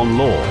attack on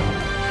law.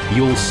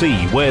 You'll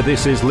see where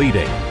this is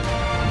leading.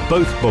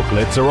 Both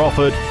booklets are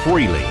offered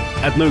freely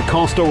at no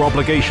cost or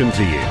obligation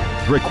to you.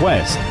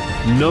 Request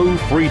No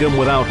Freedom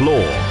Without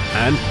Law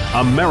and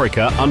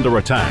America Under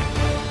Attack.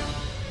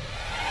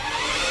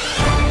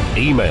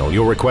 Email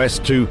your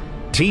request to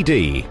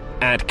td@kpcg.fm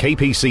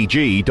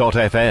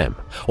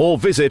or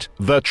visit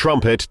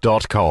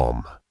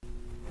thetrumpet.com.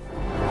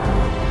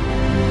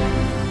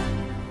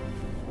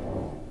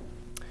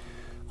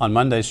 On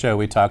Monday's show,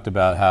 we talked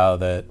about how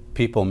that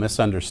people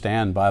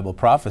misunderstand Bible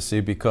prophecy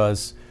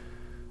because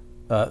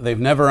they've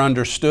never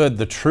understood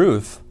the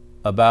truth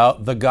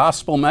about the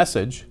gospel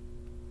message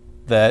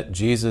that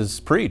Jesus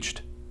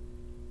preached.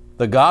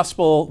 The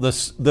gospel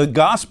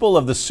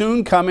of the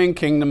soon coming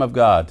kingdom of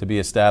God to be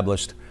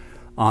established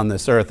on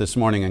this earth. This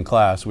morning in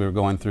class, we were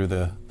going through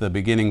the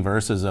beginning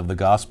verses of the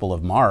Gospel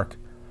of Mark.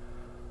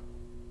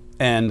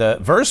 And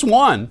verse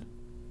 1,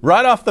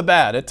 right off the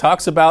bat, it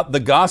talks about the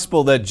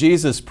gospel that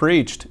Jesus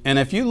preached. And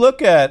if you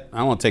look at,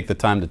 I won't take the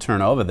time to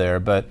turn over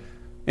there, but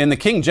in the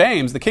King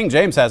James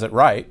has it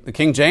right. The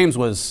King James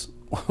was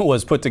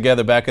put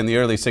together back in the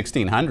early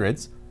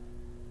 1600s.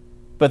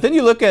 But then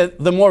you look at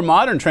the more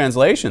modern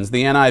translations,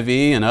 the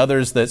NIV and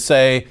others that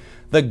say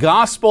the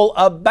gospel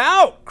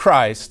about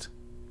Christ.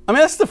 I mean,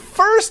 that's the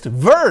first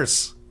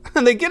verse,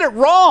 and they get it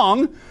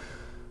wrong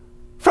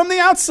from the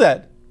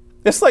outset.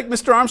 It's like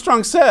Mr.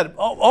 Armstrong said,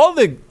 all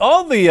the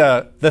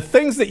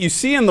things that you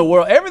see in the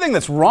world, everything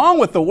that's wrong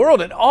with the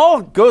world, it all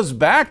goes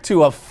back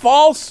to a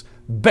false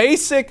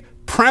basic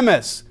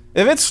premise.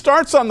 If it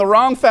starts on the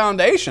wrong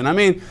foundation, I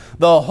mean,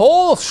 the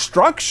whole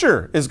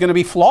structure is going to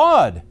be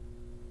flawed.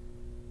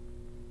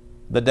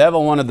 The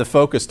devil wanted the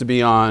focus to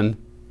be on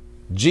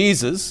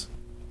Jesus,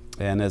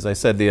 and as I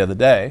said the other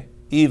day,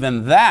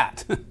 even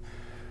that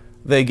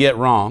they get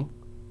wrong,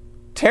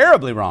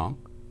 terribly wrong.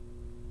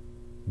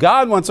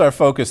 God wants our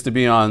focus to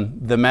be on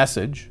the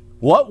message.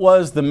 What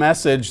was the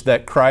message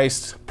that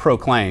Christ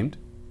proclaimed?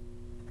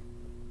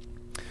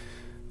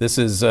 This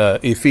is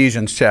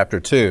Ephesians chapter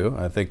 2.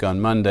 I think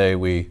on Monday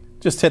we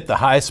just hit the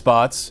high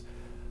spots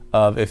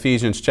of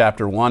Ephesians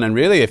chapter 1. And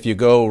really, if you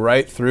go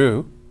right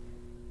through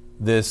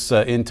this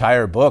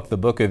entire book, the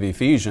book of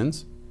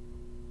Ephesians,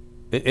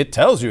 it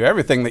tells you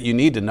everything that you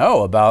need to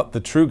know about the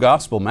true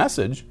gospel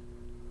message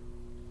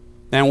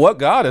and what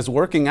God is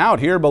working out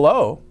here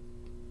below.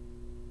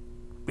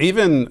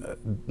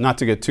 Even, not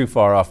to get too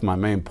far off my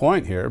main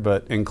point here,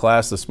 but in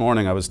class this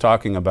morning I was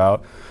talking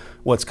about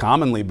what's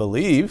commonly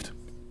believed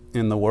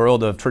in the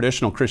world of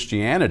traditional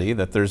Christianity,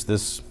 that there's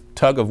this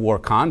tug-of-war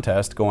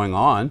contest going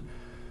on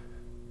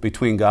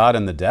between God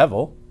and the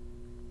devil,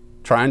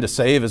 trying to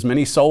save as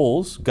many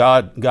souls,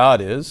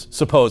 God is,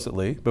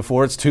 supposedly,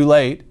 before it's too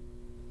late.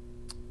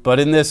 But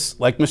in this,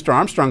 like Mr.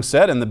 Armstrong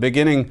said in the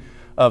beginning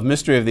of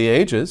Mystery of the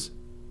Ages,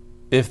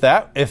 if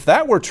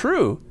that were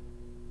true,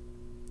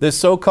 this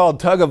so-called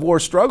tug-of-war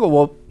struggle,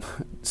 well,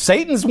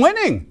 Satan's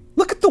winning.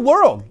 Look at the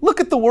world. Look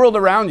at the world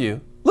around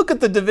you. Look at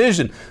the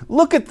division.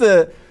 Look at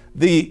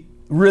the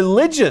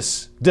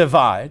religious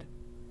divide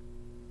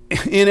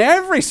in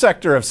every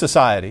sector of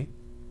society.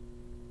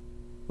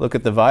 Look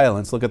at the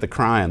violence. Look at the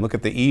crime. Look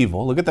at the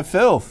evil. Look at the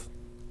filth.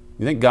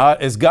 You think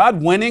is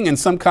God winning in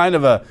some kind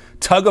of a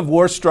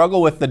tug-of-war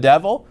struggle with the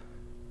devil?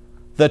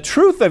 The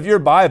truth of your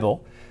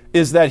Bible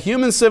is that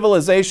human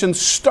civilization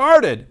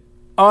started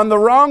on the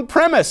wrong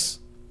premise.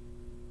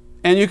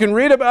 And you can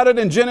read about it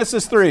in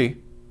Genesis 3.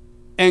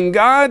 And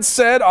God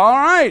said, all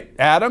right,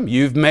 Adam,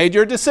 you've made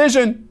your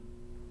decision.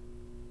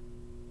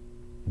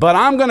 But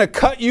I'm going to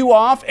cut you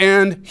off,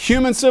 and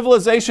human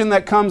civilization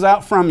that comes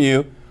out from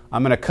you,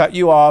 I'm going to cut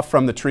you off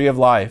from the tree of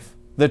life.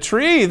 The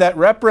tree that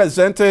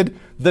represented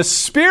the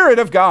Spirit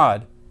of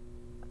God.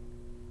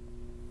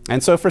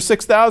 And so for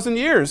 6,000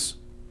 years,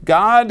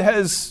 God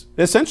has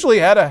essentially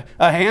had a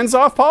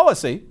hands-off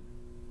policy.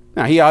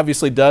 Now, he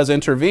obviously does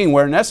intervene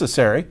where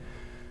necessary.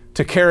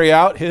 to carry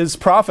out his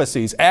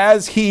prophecies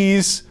as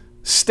he's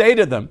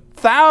stated them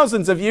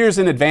thousands of years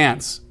in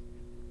advance.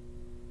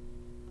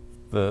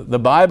 The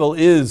Bible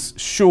is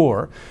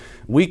sure.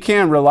 We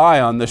can rely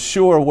on the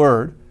sure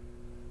word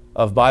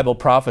of Bible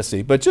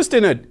prophecy. But just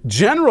in a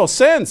general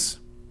sense,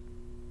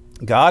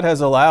 God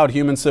has allowed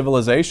human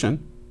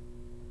civilization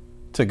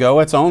to go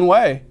its own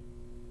way,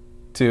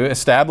 to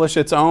establish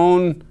its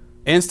own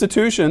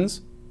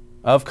institutions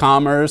of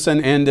commerce and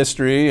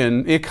industry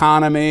and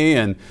economy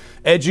and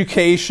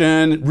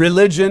education,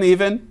 religion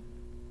even.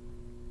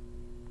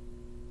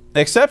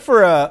 Except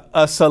for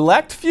a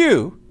select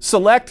few,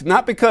 select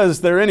not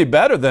because they're any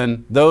better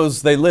than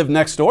those they live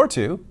next door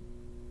to,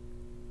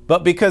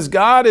 but because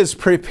God is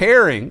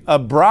preparing a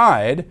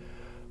bride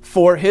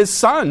for his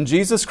Son,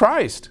 Jesus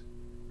Christ.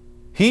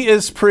 He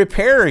is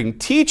preparing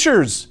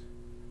teachers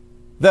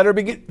that are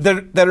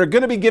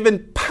going to be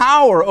given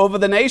power over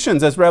the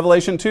nations, as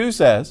Revelation 2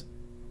 says,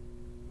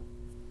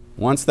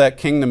 once that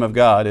kingdom of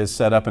God is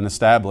set up and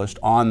established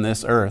on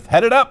this earth,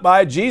 headed up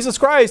by Jesus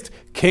Christ,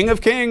 King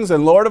of Kings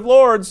and Lord of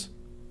Lords.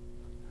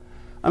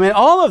 I mean,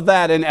 all of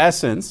that in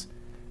essence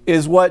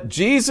is what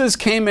Jesus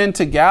came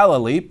into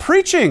Galilee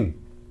preaching.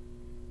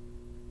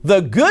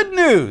 The good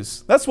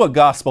news. That's what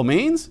gospel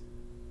means.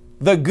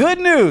 The good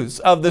news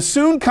of the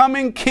soon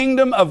coming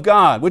kingdom of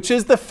God, which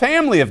is the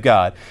family of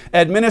God,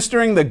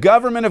 administering the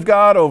government of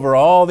God over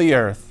all the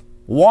earth.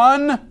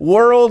 One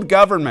world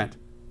government.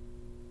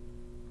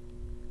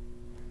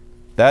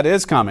 That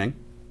is coming.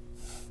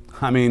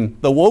 I mean,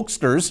 the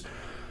wokesters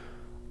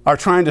are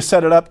trying to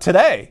set it up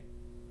today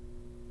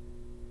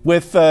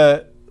with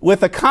a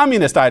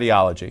communist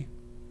ideology.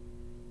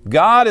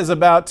 God is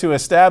about to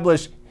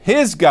establish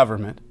his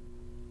government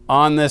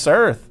on this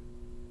earth.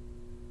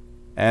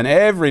 And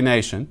every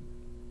nation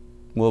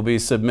will be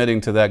submitting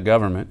to that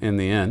government in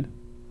the end.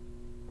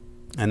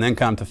 And then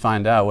come to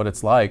find out what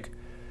it's like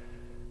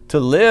to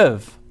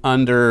live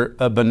under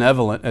a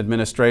benevolent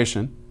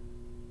administration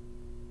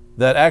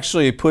that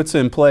actually puts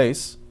in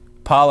place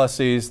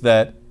policies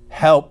that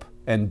help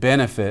and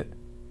benefit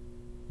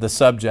the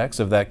subjects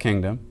of that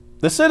kingdom,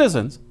 the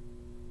citizens,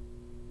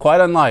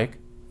 quite unlike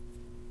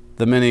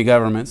the many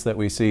governments that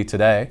we see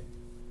today.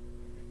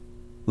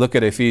 Look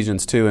at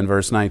Ephesians 2 and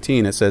verse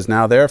 19. It says,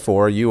 "Now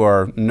therefore you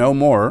are no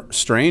more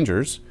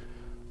strangers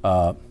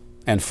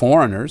and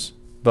foreigners,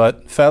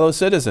 but fellow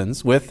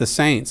citizens with the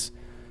saints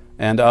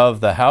and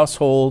of the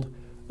household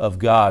of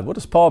God." What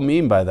does Paul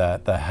mean by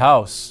that? The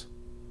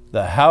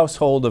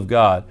household of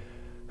God.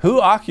 Who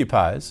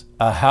occupies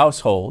a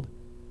household?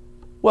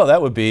 Well,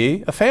 that would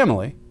be a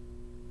family.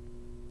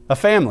 A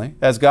family,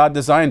 as God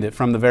designed it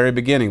from the very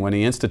beginning when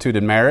he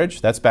instituted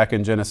marriage. That's back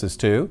in Genesis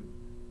 2.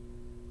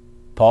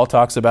 Paul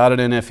talks about it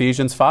in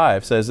Ephesians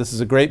 5, says this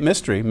is a great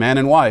mystery, man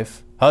and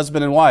wife,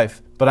 husband and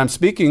wife. But I'm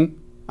speaking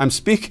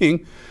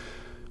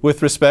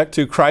with respect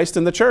to Christ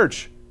and the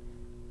church.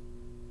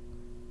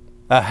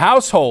 A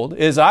household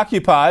is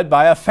occupied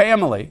by a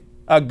family,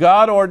 a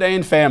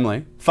God-ordained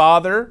family.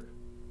 Father,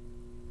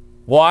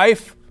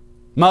 wife,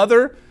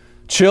 mother,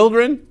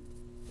 children.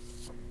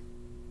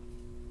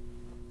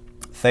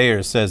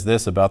 Thayer says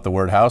this about the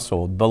word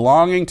household: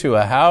 belonging to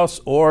a house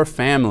or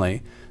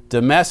family,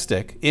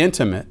 domestic,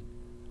 intimate,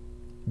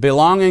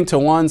 belonging to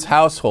one's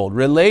household,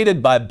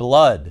 related by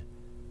blood,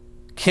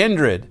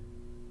 kindred.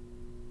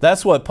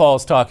 That's what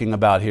Paul's talking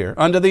about here,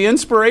 under the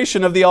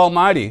inspiration of the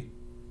Almighty.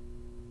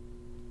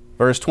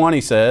 Verse 20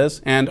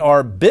 says, "And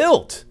are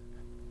built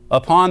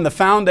upon the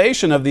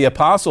foundation of the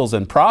apostles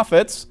and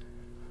prophets,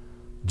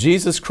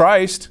 Jesus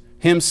Christ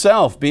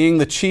himself being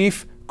the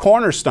chief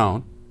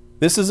cornerstone."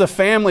 This is a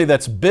family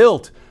that's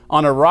built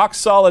on a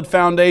rock-solid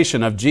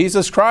foundation of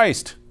Jesus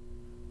Christ,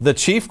 the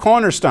chief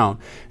cornerstone,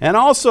 and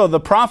also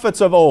the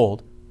prophets of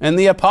old, and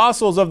the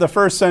apostles of the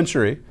first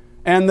century,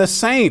 and the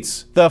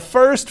saints, the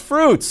first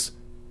fruits,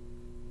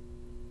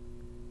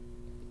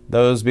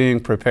 those being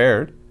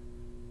prepared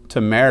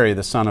to marry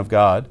the Son of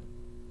God,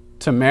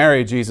 to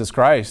marry Jesus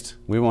Christ.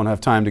 We won't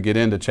have time to get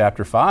into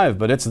chapter 5,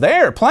 but it's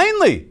there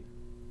plainly.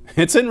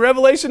 It's in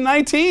Revelation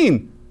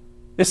 19.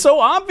 It's so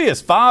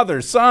obvious.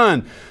 Father,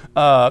 Son,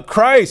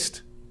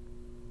 Christ,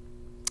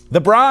 the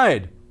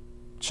bride,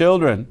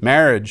 children,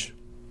 marriage.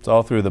 It's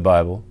all through the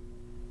Bible.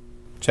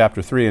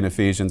 Chapter 3 in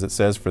Ephesians, it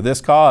says, "For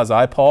this cause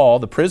I, Paul,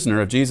 the prisoner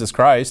of Jesus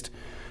Christ,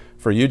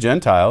 for you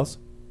Gentiles,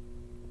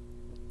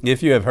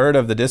 if you have heard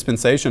of the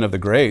dispensation of the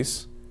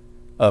grace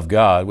of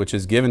God, which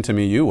is given to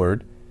me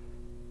youward,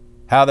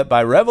 how that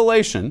by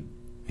revelation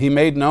he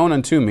made known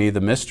unto me the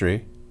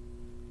mystery."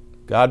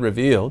 God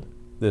revealed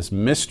this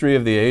mystery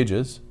of the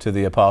ages to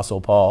the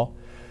Apostle Paul.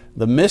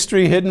 The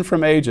mystery hidden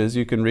from ages,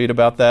 you can read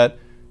about that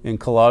in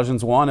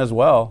Colossians 1 as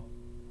well.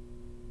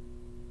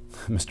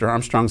 Mr.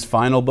 Armstrong's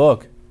final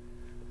book.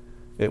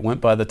 It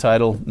went by the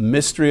title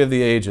Mystery of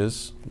the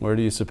Ages. Where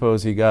do you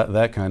suppose he got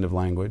that kind of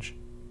language?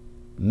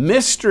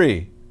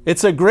 Mystery.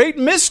 It's a great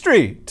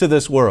mystery to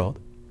this world.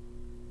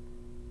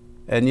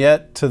 And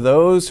yet, to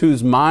those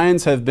whose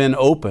minds have been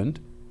opened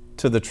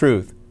to the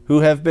truth, who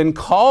have been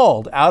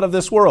called out of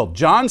this world.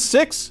 John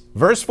 6,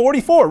 verse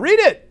 44. Read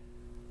it.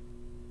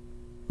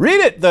 Read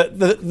it.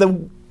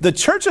 The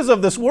churches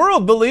of this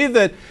world believe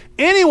that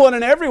anyone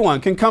and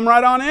everyone can come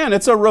right on in.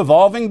 It's a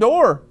revolving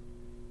door.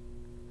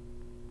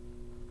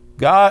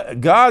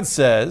 God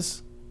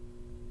says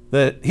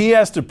that he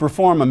has to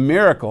perform a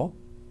miracle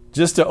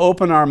just to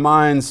open our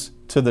minds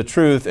to the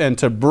truth and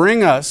to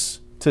bring us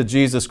to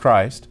Jesus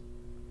Christ.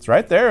 It's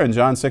right there in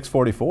John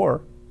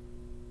 6:44.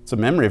 It's a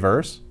memory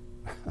verse.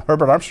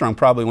 Herbert Armstrong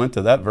probably went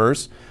to that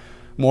verse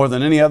more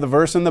than any other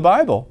verse in the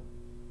Bible,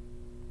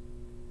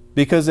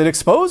 because it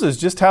exposes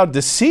just how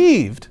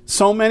deceived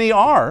so many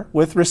are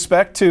with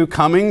respect to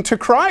coming to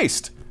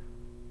Christ.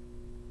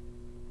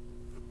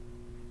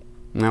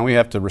 Now we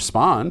have to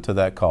respond to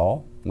that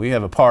call. We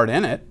have a part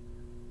in it.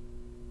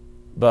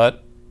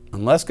 But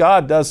unless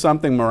God does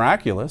something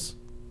miraculous,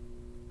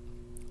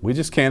 we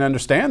just can't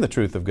understand the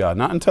truth of God,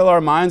 not until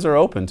our minds are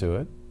open to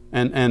it.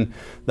 And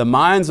the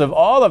minds of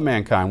all of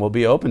mankind will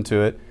be open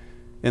to it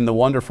in the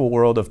wonderful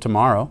world of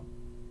tomorrow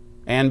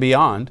and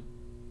beyond.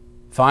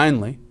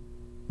 Finally,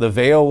 the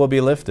veil will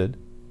be lifted,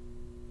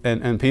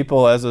 and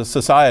people as a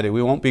society,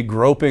 we won't be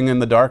groping in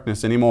the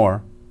darkness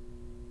anymore.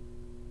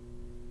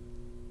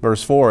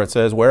 Verse 4, it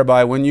says,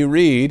 whereby when you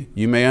read,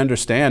 you may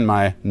understand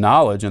my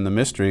knowledge in the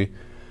mystery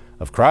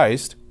of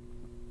Christ,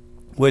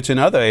 which in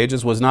other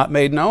ages was not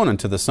made known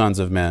unto the sons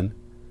of men,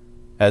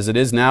 as it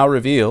is now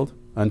revealed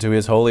unto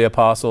his holy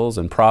apostles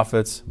and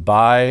prophets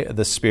by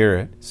the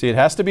Spirit. See, it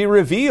has to be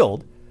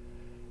revealed.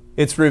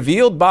 It's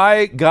revealed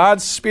by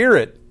God's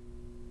Spirit.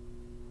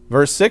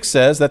 Verse 6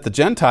 says that the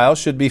Gentiles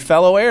should be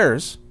fellow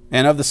heirs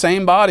and of the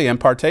same body and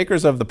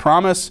partakers of the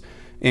promise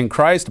in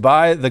Christ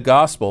by the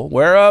gospel,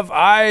 whereof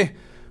I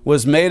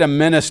was made a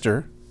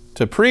minister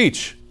to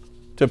preach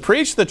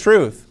the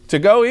truth, to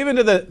go even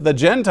to the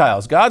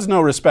Gentiles. God's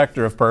no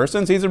respecter of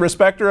persons. He's a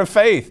respecter of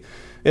faith.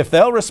 If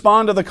they'll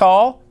respond to the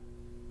call,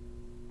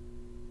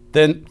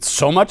 then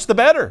so much the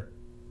better.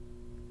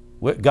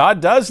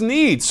 God does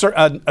need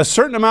a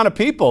certain amount of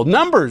people,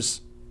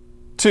 numbers,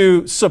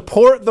 to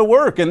support the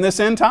work in this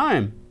end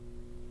time.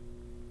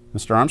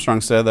 Mr.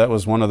 Armstrong said that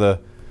was one of the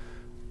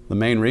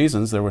main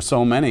reasons there were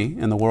so many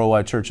in the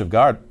Worldwide Church of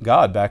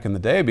God back in the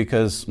day,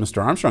 because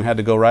Mr. Armstrong had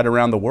to go right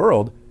around the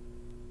world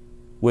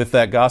with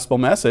that gospel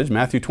message,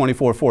 Matthew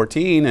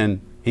 24:14,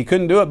 and he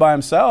couldn't do it by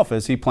himself,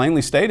 as he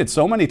plainly stated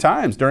so many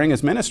times during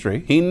his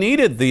ministry. He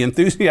needed the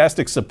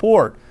enthusiastic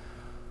support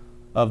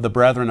of the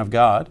brethren of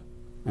God,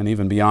 and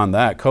even beyond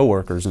that,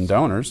 co-workers and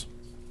donors.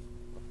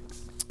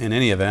 In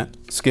any event,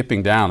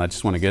 skipping down, I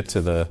just want to get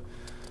to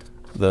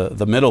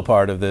the middle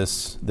part of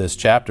this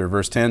chapter.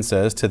 Verse 10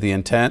 says, to the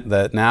intent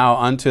that now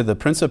unto the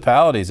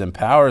principalities and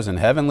powers in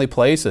heavenly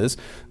places,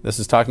 this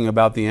is talking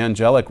about the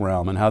angelic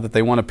realm and how that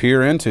they want to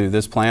peer into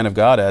this plan of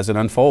God as it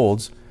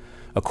unfolds,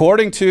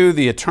 according to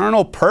the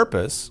eternal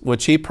purpose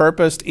which he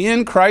purposed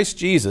in Christ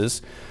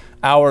Jesus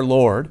our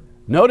Lord.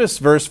 Notice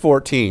verse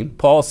 14.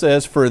 Paul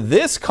says, for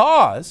this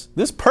cause,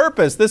 this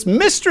purpose, this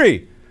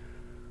mystery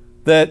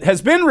that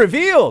has been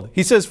revealed,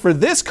 he says, for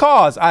this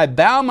cause I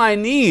bow my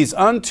knees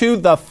unto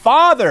the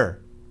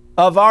Father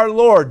of our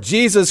Lord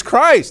Jesus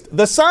Christ,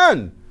 the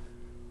Son.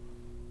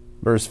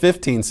 Verse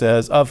 15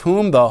 says, of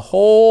whom the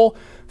whole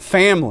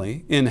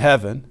family in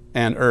heaven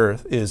and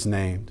earth is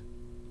named.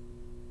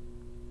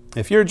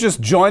 If you're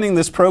just joining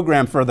this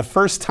program for the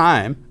first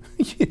time,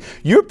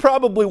 you're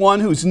probably one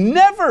who's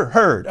never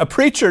heard a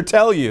preacher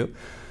tell you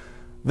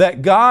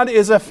that God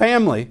is a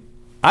family.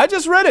 I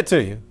just read it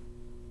to you.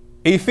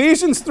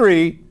 Ephesians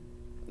 3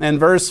 and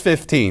verse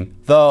 15.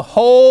 The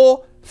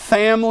whole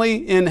family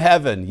in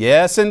heaven.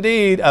 Yes,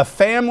 indeed, a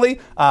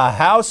family, a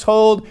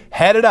household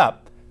headed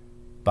up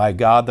by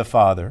God the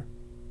Father.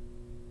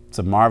 It's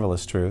a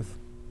marvelous truth.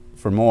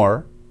 For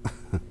more,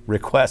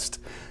 request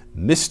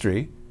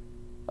Mystery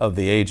of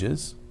the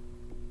Ages.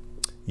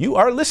 You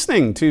are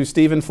listening to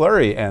Stephen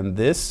Flurry, and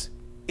this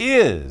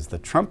is the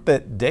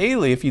Trumpet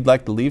Daily. If you'd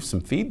like to leave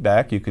some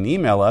feedback, you can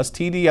email us,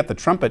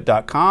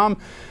 td@thetrumpet.com,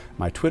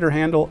 my Twitter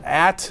handle,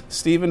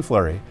 @Stephen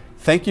Flurry.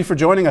 Thank you for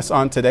joining us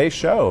on today's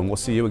show, and we'll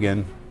see you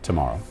again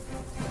tomorrow.